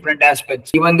altogether two different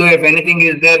aspects. Even though if anything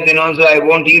is there, then also I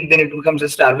won't eat, then it becomes a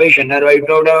starvation. Or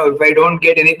if I don't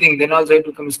get anything, then also it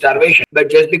becomes starvation. But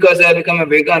just because I become a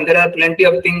vegan, there are plenty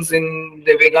of things in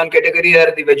the vegan category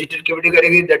or the vegetarian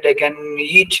category that I can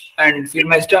eat and fill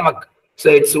my stomach. So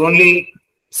it's only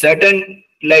certain,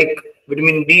 like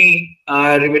vitamin D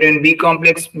or vitamin B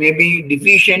complex may be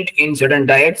deficient in certain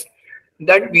diets,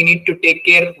 that we need to take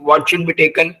care what should be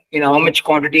taken, in how much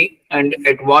quantity and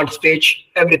at what stage,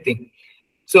 everything.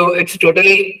 So it's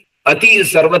totally ati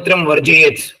sarvatram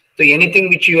varjayet. So anything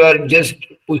which you are just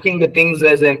pushing the things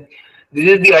as a,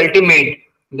 this is the ultimate,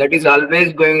 that is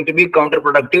always going to be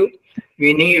counterproductive.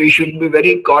 We should be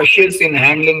very cautious in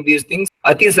handling these things.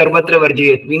 Ati sarvatra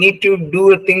varjayet. We need to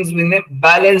do things in a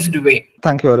balanced way.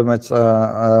 Thank you very much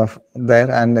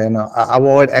there, and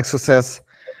avoid excesses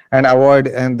and avoid.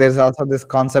 And there's also this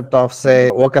concept of, say,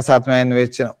 Okasatma, in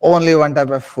which only one type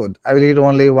of food. I will eat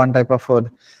only one type of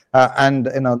food. And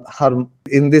her,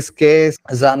 in this case,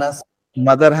 Zana's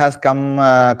mother has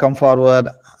come forward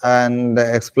and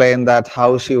explained that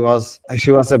how she was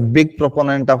a big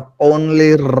proponent of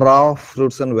only raw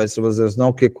fruits and vegetables. There's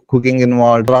no cooking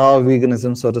involved, raw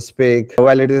veganism, so to speak.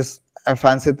 While it is a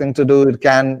fancy thing to do, it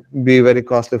can be very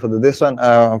costly for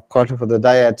costly for the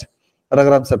diet.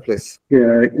 Raghuram sir, please.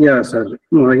 Yeah, sir.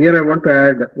 Here I want to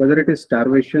add, whether it is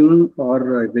starvation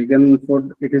or vegan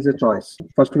food, it is a choice.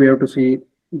 First, we have to see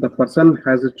the person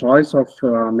has a choice of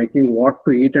making what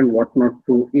to eat and what not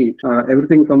to eat.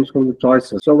 Everything comes from the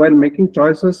choices. So while making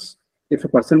choices, if a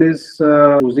person is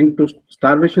choosing to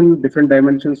starvation, different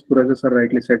dimensions, Gurubodha sir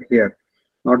rightly said here,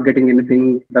 not getting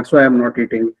anything, that's why I'm not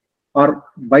eating. Or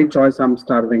by choice I'm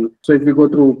starving. So if we go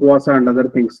through upvasa and other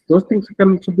things, those things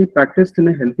can also be practiced in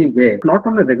a healthy way, not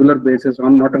on a regular basis,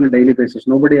 not on a daily basis.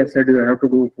 Nobody has said you have to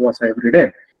do upvasa every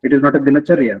day. It is not a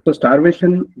dinacharya. So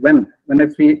starvation, when I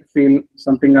feel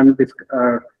something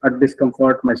at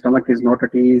discomfort, my stomach is not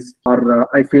at ease,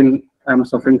 or I feel I'm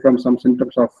suffering from some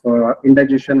symptoms of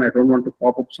indigestion, I don't want to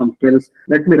pop up some pills,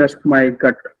 let me rest my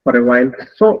gut for a while.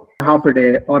 So half a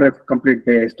day or a complete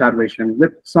day starvation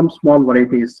with some small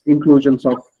varieties, inclusions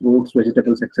of fruits,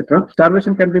 vegetables, etc.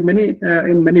 Starvation can be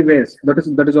in many ways. That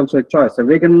is also a choice. A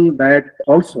vegan diet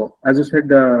also, as you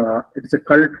said, it is a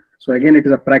cult. So again, it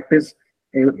is a practice.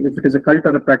 If it is a cult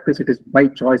or a practice, it is by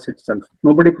choice itself.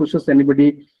 Nobody pushes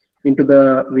anybody into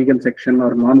the vegan section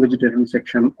or non-vegetarian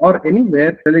section or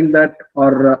anywhere telling that,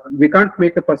 or we can't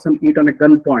make a person eat on a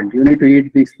gunpoint. You need to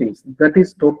eat these things. That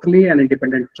is totally an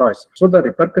independent choice. So the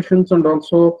repercussions and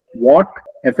also what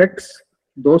effects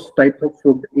those type of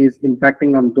food is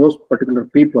impacting on those particular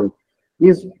people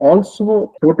is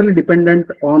also totally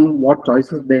dependent on what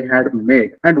choices they had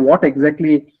made and what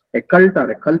exactly a cult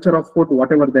or a culture of food,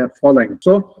 whatever they are following.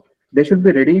 So they should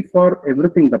be ready for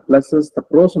everything, the pluses, the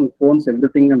pros and cons,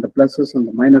 everything, and the pluses and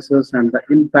the minuses and the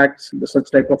impacts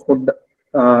such type of food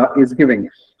is giving.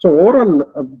 So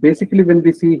overall, basically when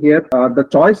we see here, the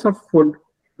choice of food,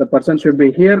 the person should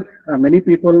be here. Many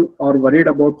people are worried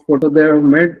about food. So they have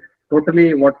made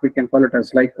totally what we can call it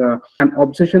as like an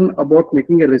obsession about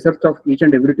making a research of each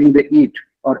and everything they eat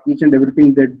or each and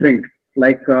everything they drink.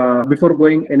 Like before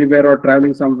going anywhere or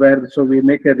traveling somewhere, so we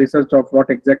make a research of what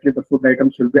exactly the food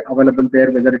items will be available there,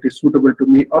 whether it is suitable to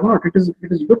me or not. It is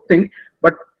a good thing,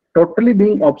 but totally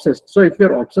being obsessed. So if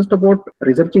you're obsessed about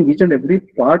researching each and every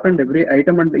part and every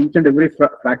item and each and every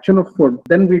fraction of food,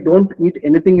 then we don't eat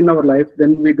anything in our life,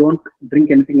 then we don't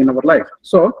drink anything in our life.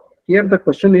 So here the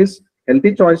question is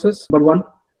healthy choices, number one,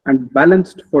 and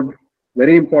balanced food,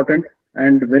 very important,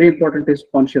 and very important is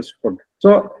conscious food.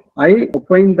 So I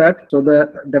opine that, so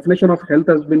the definition of health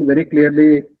has been very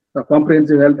clearly,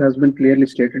 comprehensive health has been clearly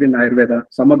stated in Ayurveda.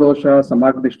 Samadosha,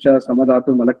 Samagdishcha, Samadhatu,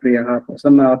 Malakriyaha,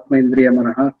 Prasanna Atma Indriya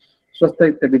Manaha,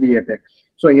 Swastha Ityabhidiyate.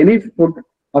 So any food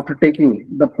after taking,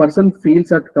 the person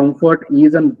feels at comfort,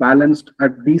 ease, and balanced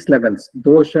at these levels.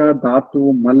 Dosha,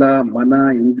 Dhatu, Mala,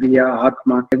 Mana, Indriya,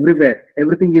 Atma, everywhere.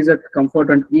 Everything is at comfort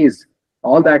and ease.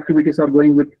 All the activities are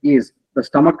going with ease. The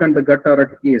stomach and the gut are at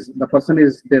ease. The person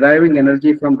is deriving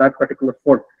energy from that particular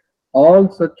food. All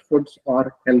such foods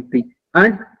are healthy.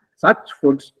 And such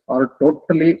foods are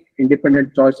totally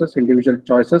independent choices, individual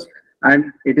choices.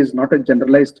 And it is not a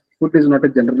generalized, food is not a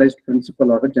generalized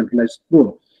principle or a generalized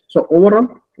rule. So overall,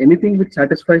 anything which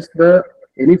satisfies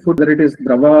any food, whether it is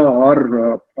drava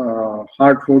or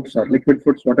hard foods or liquid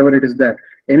foods, whatever it is there,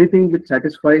 anything which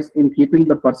satisfies in keeping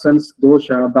the person's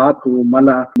dosha, dhatu,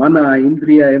 mala, mana,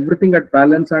 indriya, everything at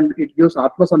balance, and it gives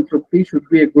atma santrupti, should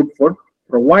be a good food,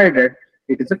 provided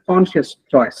it is a conscious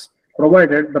choice.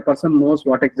 Provided the person knows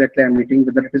what exactly I'm eating,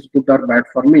 whether it is good or bad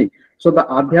for me. So the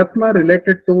adhyatma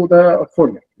related to the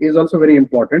food is also very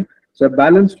important. So a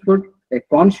balanced food, a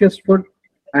conscious food,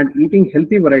 and eating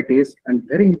healthy varieties, and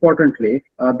very importantly,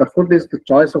 the food is the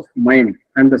choice of mind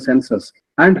and the senses.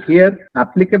 And here,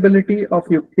 applicability of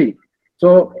yukti.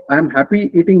 So I'm happy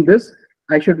eating this.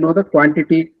 I should know the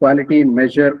quantity, quality,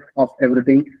 measure of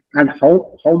everything, and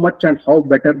how much and how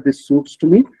better this suits to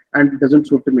me and doesn't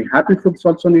suit to me. Happy foods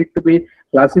also need to be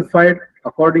classified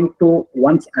according to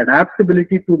one's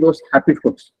adaptability to those happy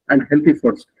foods and healthy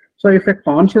foods. So if a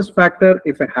conscious factor,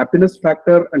 if a happiness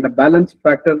factor and a balance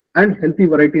factor and healthy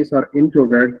varieties are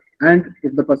included, and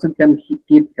if the person can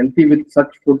keep healthy with such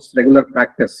foods regular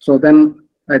practice, so then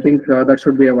I think that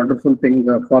should be a wonderful thing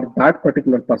for that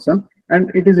particular person. And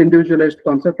it is individualized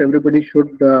concept. Everybody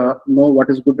should know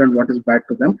what is good and what is bad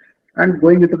to them. And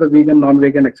going into the vegan,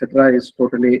 non-vegan, etc. is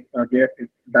totally,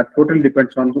 that totally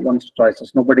depends on one's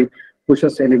choices. Nobody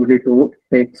pushes anybody to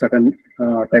take certain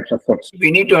types of foods.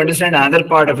 We need to understand another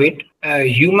part of it.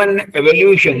 Human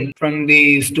evolution from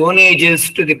the Stone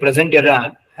Ages to the present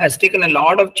era has taken a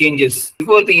lot of changes.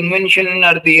 Before the invention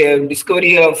or the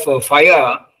discovery of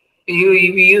fire,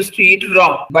 we used to eat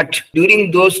raw. But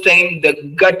during those times,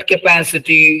 the gut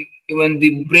capacity, even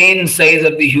the brain size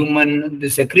of the human, the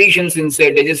secretions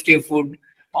inside digestive food,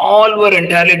 all were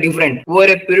entirely different.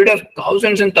 Over a period of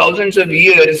thousands and thousands of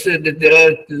years,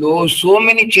 there are so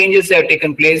many changes that have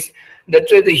taken place.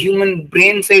 That's why the human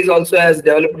brain size also has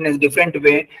developed in a different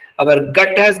way. Our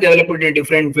gut has developed in a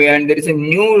different way, and there is a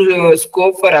new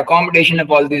scope for accommodation of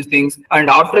all these things. And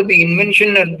after the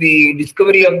invention or the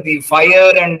discovery of the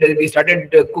fire, and we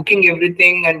started cooking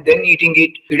everything and then eating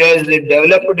it, it has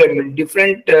developed a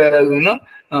different,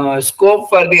 scope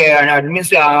for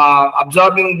the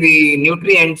absorbing the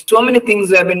nutrients. So many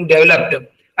things have been developed.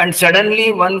 And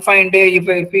suddenly, one fine day, if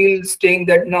I feel staying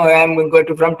that no, I am going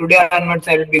to, from today onwards,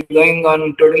 I will be going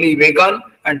on totally vegan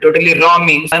and totally raw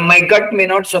means, and my gut may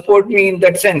not support me in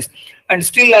that sense. And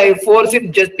still, I force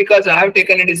it just because I have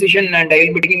taken a decision and I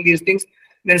will be taking these things.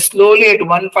 Then slowly, at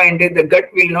one fine day, the gut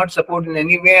will not support in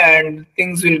any way, and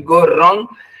things will go wrong.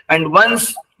 And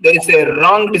once there is a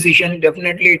wrong decision,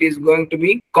 definitely it is going to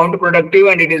be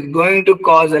counterproductive, and it is going to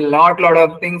cause a lot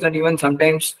of things, and even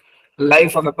sometimes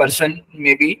life of a person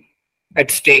may be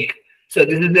at stake. So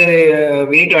this is the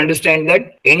we need to understand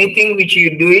that anything which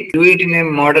you do it in a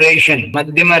moderation.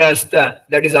 Madhyama rasta,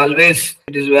 that is always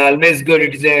good.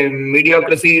 It is a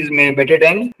mediocrity is better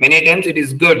times. Many times it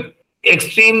is good.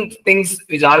 Extreme things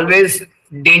is always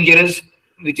dangerous,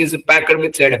 which is packed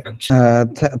with side effects.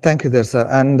 Thank you there, sir.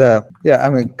 And yeah, I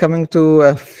mean, coming to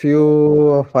a few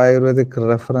of Ayurvedic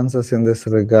references in this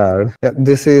regard,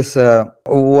 this is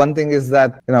one thing is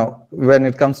that, when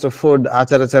it comes to food,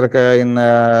 Acharya Charaka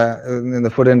in the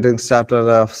food and drinks chapter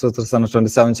of Sutrasana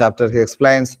 27 chapter, he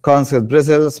explains corns with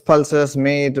bristles, pulses,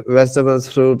 meat,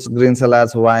 vegetables, fruits, green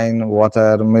salads, wine,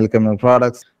 water, milk and milk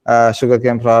products,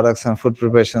 sugarcane products, and food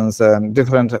preparations, and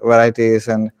different varieties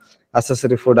and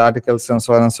accessory food articles, and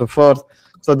so on and so forth.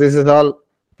 So this is all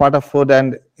part of food,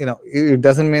 and it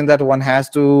doesn't mean that one has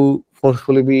to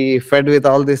forcefully be fed with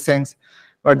all these things,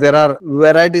 but there are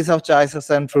varieties of choices,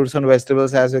 and fruits and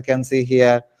vegetables, as you can see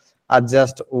here, are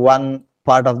just one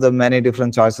part of the many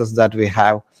different choices that we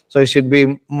have. So it should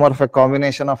be more of a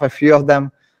combination of a few of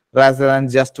them rather than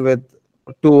just with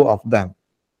two of them.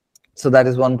 So that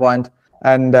is one point.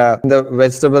 And the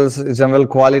vegetables general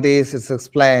qualities is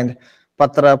explained.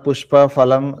 Patra, Pushpa,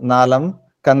 Phalam, Nalam,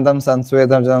 Kandam,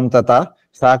 Sansvedam, Tata,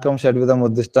 Shakam, Shadvidam,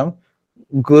 Uddishtam,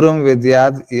 Gurum,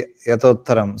 Vidyad,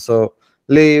 Yatottaram. So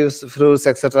leaves, fruits,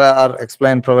 etc. are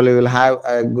explained. Probably we'll have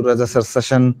a Guru Rajasar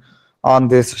session on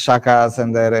this shakas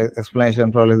and their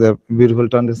explanation, probably the beautiful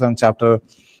 27th chapter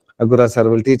Guru sir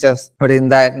will teach us. But in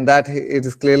that it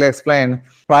is clearly explained.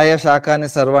 Praya shakani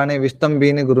sarvani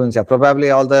vishtambhini guruncha. Probably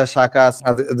all the shakas,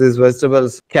 these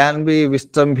vegetables, can be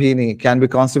vishtambhini, can be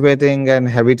constipating and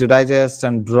heavy to digest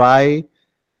and dry,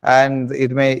 and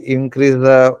it may increase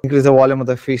the volume of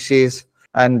the feces,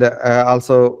 and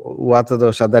also vata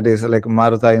dosha, that is like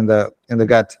maruta in the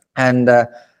gut. And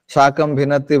shakam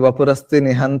bhinati vapurasti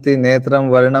nihanti netram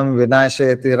varnam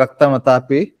vinashayati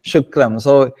raktamatapi shukram.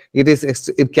 So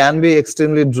it can be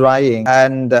extremely drying,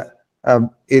 and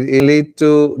it lead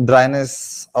to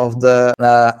dryness of the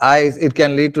eyes. It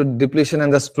can lead to depletion in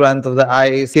the strength of the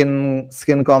eyes, skin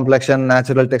complexion,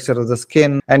 natural texture of the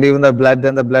skin, and even the blood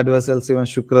and the blood vessels, even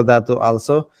shukra dhatu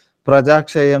also.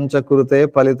 Prajakshayam cha kurute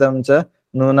palitam cha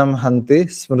nunam hanti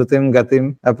smrutim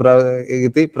gatim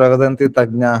iti pravadanti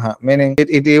tajnaha. Meaning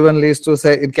it even leads to,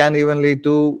 say, it can even lead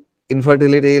to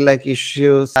infertility like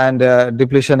issues, and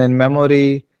depletion in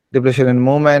memory, depletion in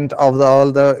movement of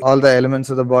all the elements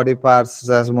of the body parts,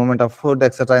 as movement of food,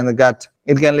 etc. in the gut.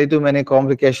 It can lead to many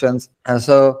complications. And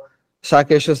so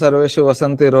Shakeshu Sarveshu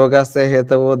Vasanti Rogaste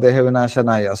Hetavo Deha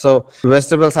Vinashanaya. So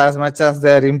vegetables, as much as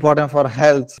they are important for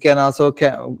health, can also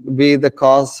be the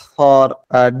cause for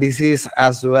disease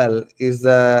as well, is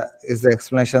the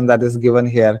explanation that is given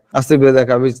here.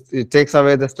 Astibhidaka, which it takes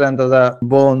away the strength of the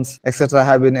bones, etc.,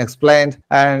 have been explained.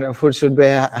 And food should be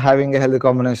having a healthy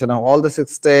combination of all the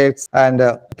 6 states. And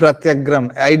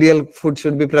pratyagram, ideal food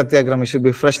should be pratyagram. It should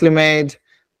be freshly made,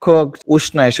 cooked,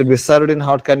 ushna, it should be served in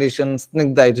hot conditions,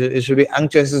 snigdha, it should be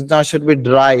unctuous, it should be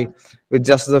dry with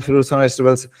just the fruits and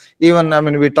vegetables. Even, I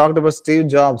mean, we talked about Steve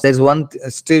Jobs. There's one,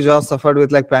 Steve Jobs suffered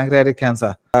with like pancreatic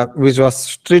cancer, which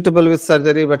was treatable with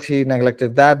surgery, but he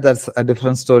neglected that. That's a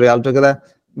different story altogether.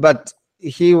 But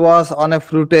he was on a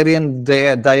fruitarian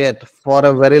diet for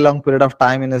a very long period of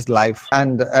time in his life,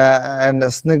 and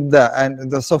snigdha,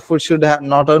 and so food should have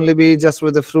not only be just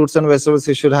with the fruits and vegetables.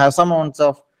 He should have some amounts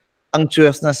of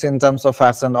unctuousness in terms of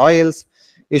fats and oils.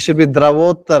 It should be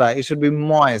dravottara, it should be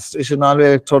moist, it should not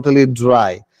be totally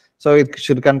dry. So it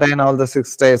should contain all the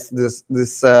 6 states.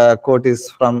 This quote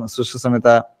is from Sushra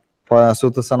Samhita,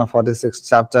 Sutasana 46th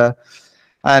chapter,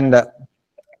 and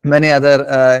many other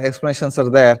explanations are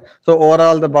there. So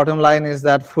overall, the bottom line is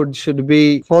that food should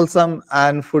be wholesome,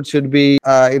 and food should be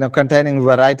containing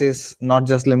varieties, not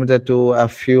just limited to a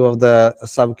few of the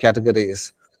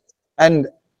subcategories. And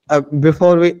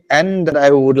before we end, I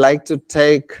would like to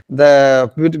take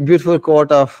the beautiful quote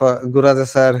of Gurubodha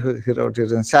sir, who he wrote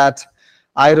it in chat.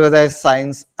 Ayurveda is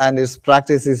science and its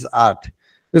practice is art.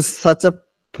 It's such a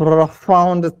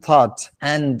profound thought.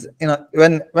 And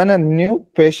when a new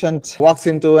patient walks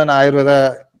into an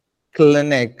Ayurveda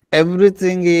clinic,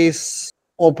 everything is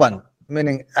open,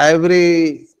 meaning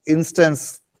every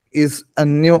instance is a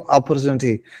new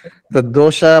opportunity. The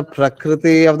dosha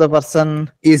prakriti of the person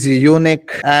is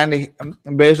unique, and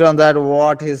based on that,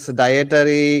 what his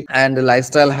dietary and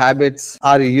lifestyle habits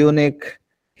are unique.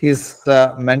 His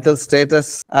mental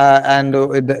status, and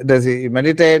does he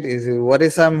meditate? Is he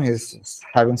worrisome? He's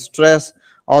having stress.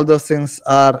 All those things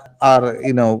are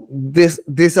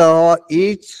these are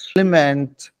each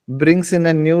element brings in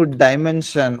a new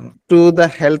dimension to the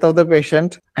health of the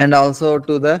patient and also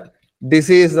to the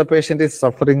disease the patient is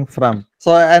suffering from.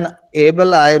 So an able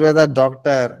Ayurveda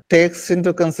doctor takes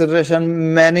into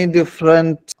consideration many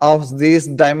different of these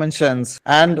dimensions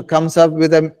and comes up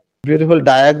with a beautiful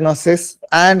diagnosis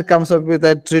and comes up with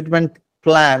a treatment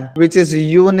plan which is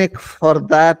unique for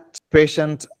that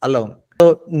patient alone.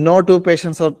 So no 2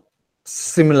 patients are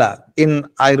similar in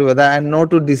Ayurveda, and no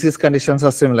 2 disease conditions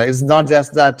are similar. It's not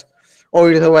just that, oh,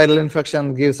 it's a viral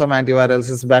infection, give some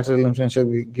antivirals, it's bacterial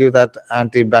infection, give that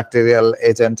antibacterial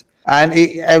agent. And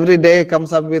every day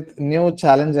comes up with new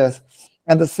challenges.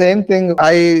 And the same thing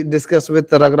I discussed with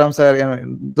Raghuram sir.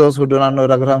 Those who do not know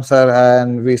Raghuram sir,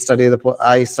 and I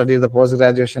studied the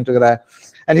post-graduation together.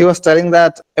 And he was telling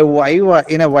that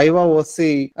in a Viva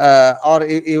OC, or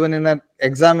even in an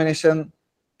examination,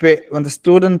 when the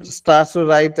student starts to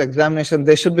write examination,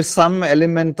 there should be some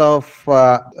element of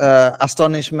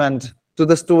astonishment to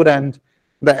the student.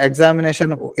 The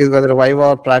examination, is whether Viva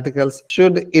or practicals,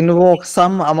 should invoke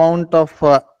some amount of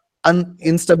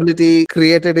instability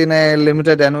created in a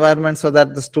limited environment, so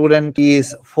that the student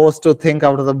is forced to think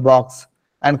out of the box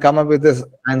and come up with his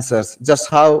answers. Just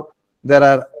how there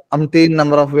are umpteen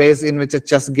number of ways in which a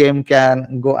chess game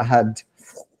can go ahead.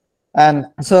 And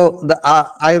so the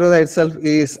Ayurveda itself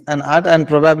is an art, and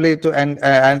probably to end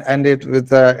it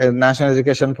with a national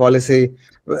education policy,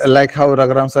 like how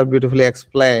Raghuram sir beautifully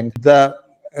explained. The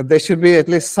there should be at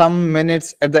least some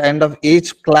minutes at the end of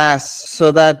each class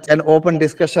so that an open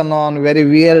discussion on very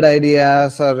weird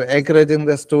ideas or encouraging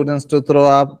the students to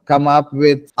come up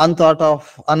with unthought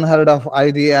of, unheard of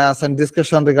ideas and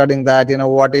discussion regarding that.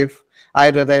 What if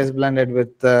Ayurveda is blended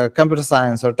with computer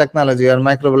science or technology or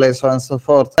microbiology, so on and so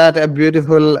forth. That a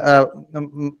beautiful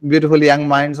young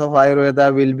minds of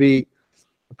Ayurveda will be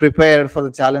prepared for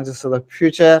the challenges of the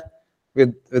future.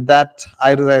 With that,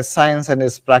 Ayurveda is science and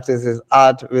its practice is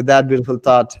art. With that beautiful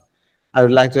thought, I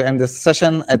would like to end this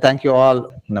session. I thank you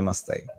all. Namaste.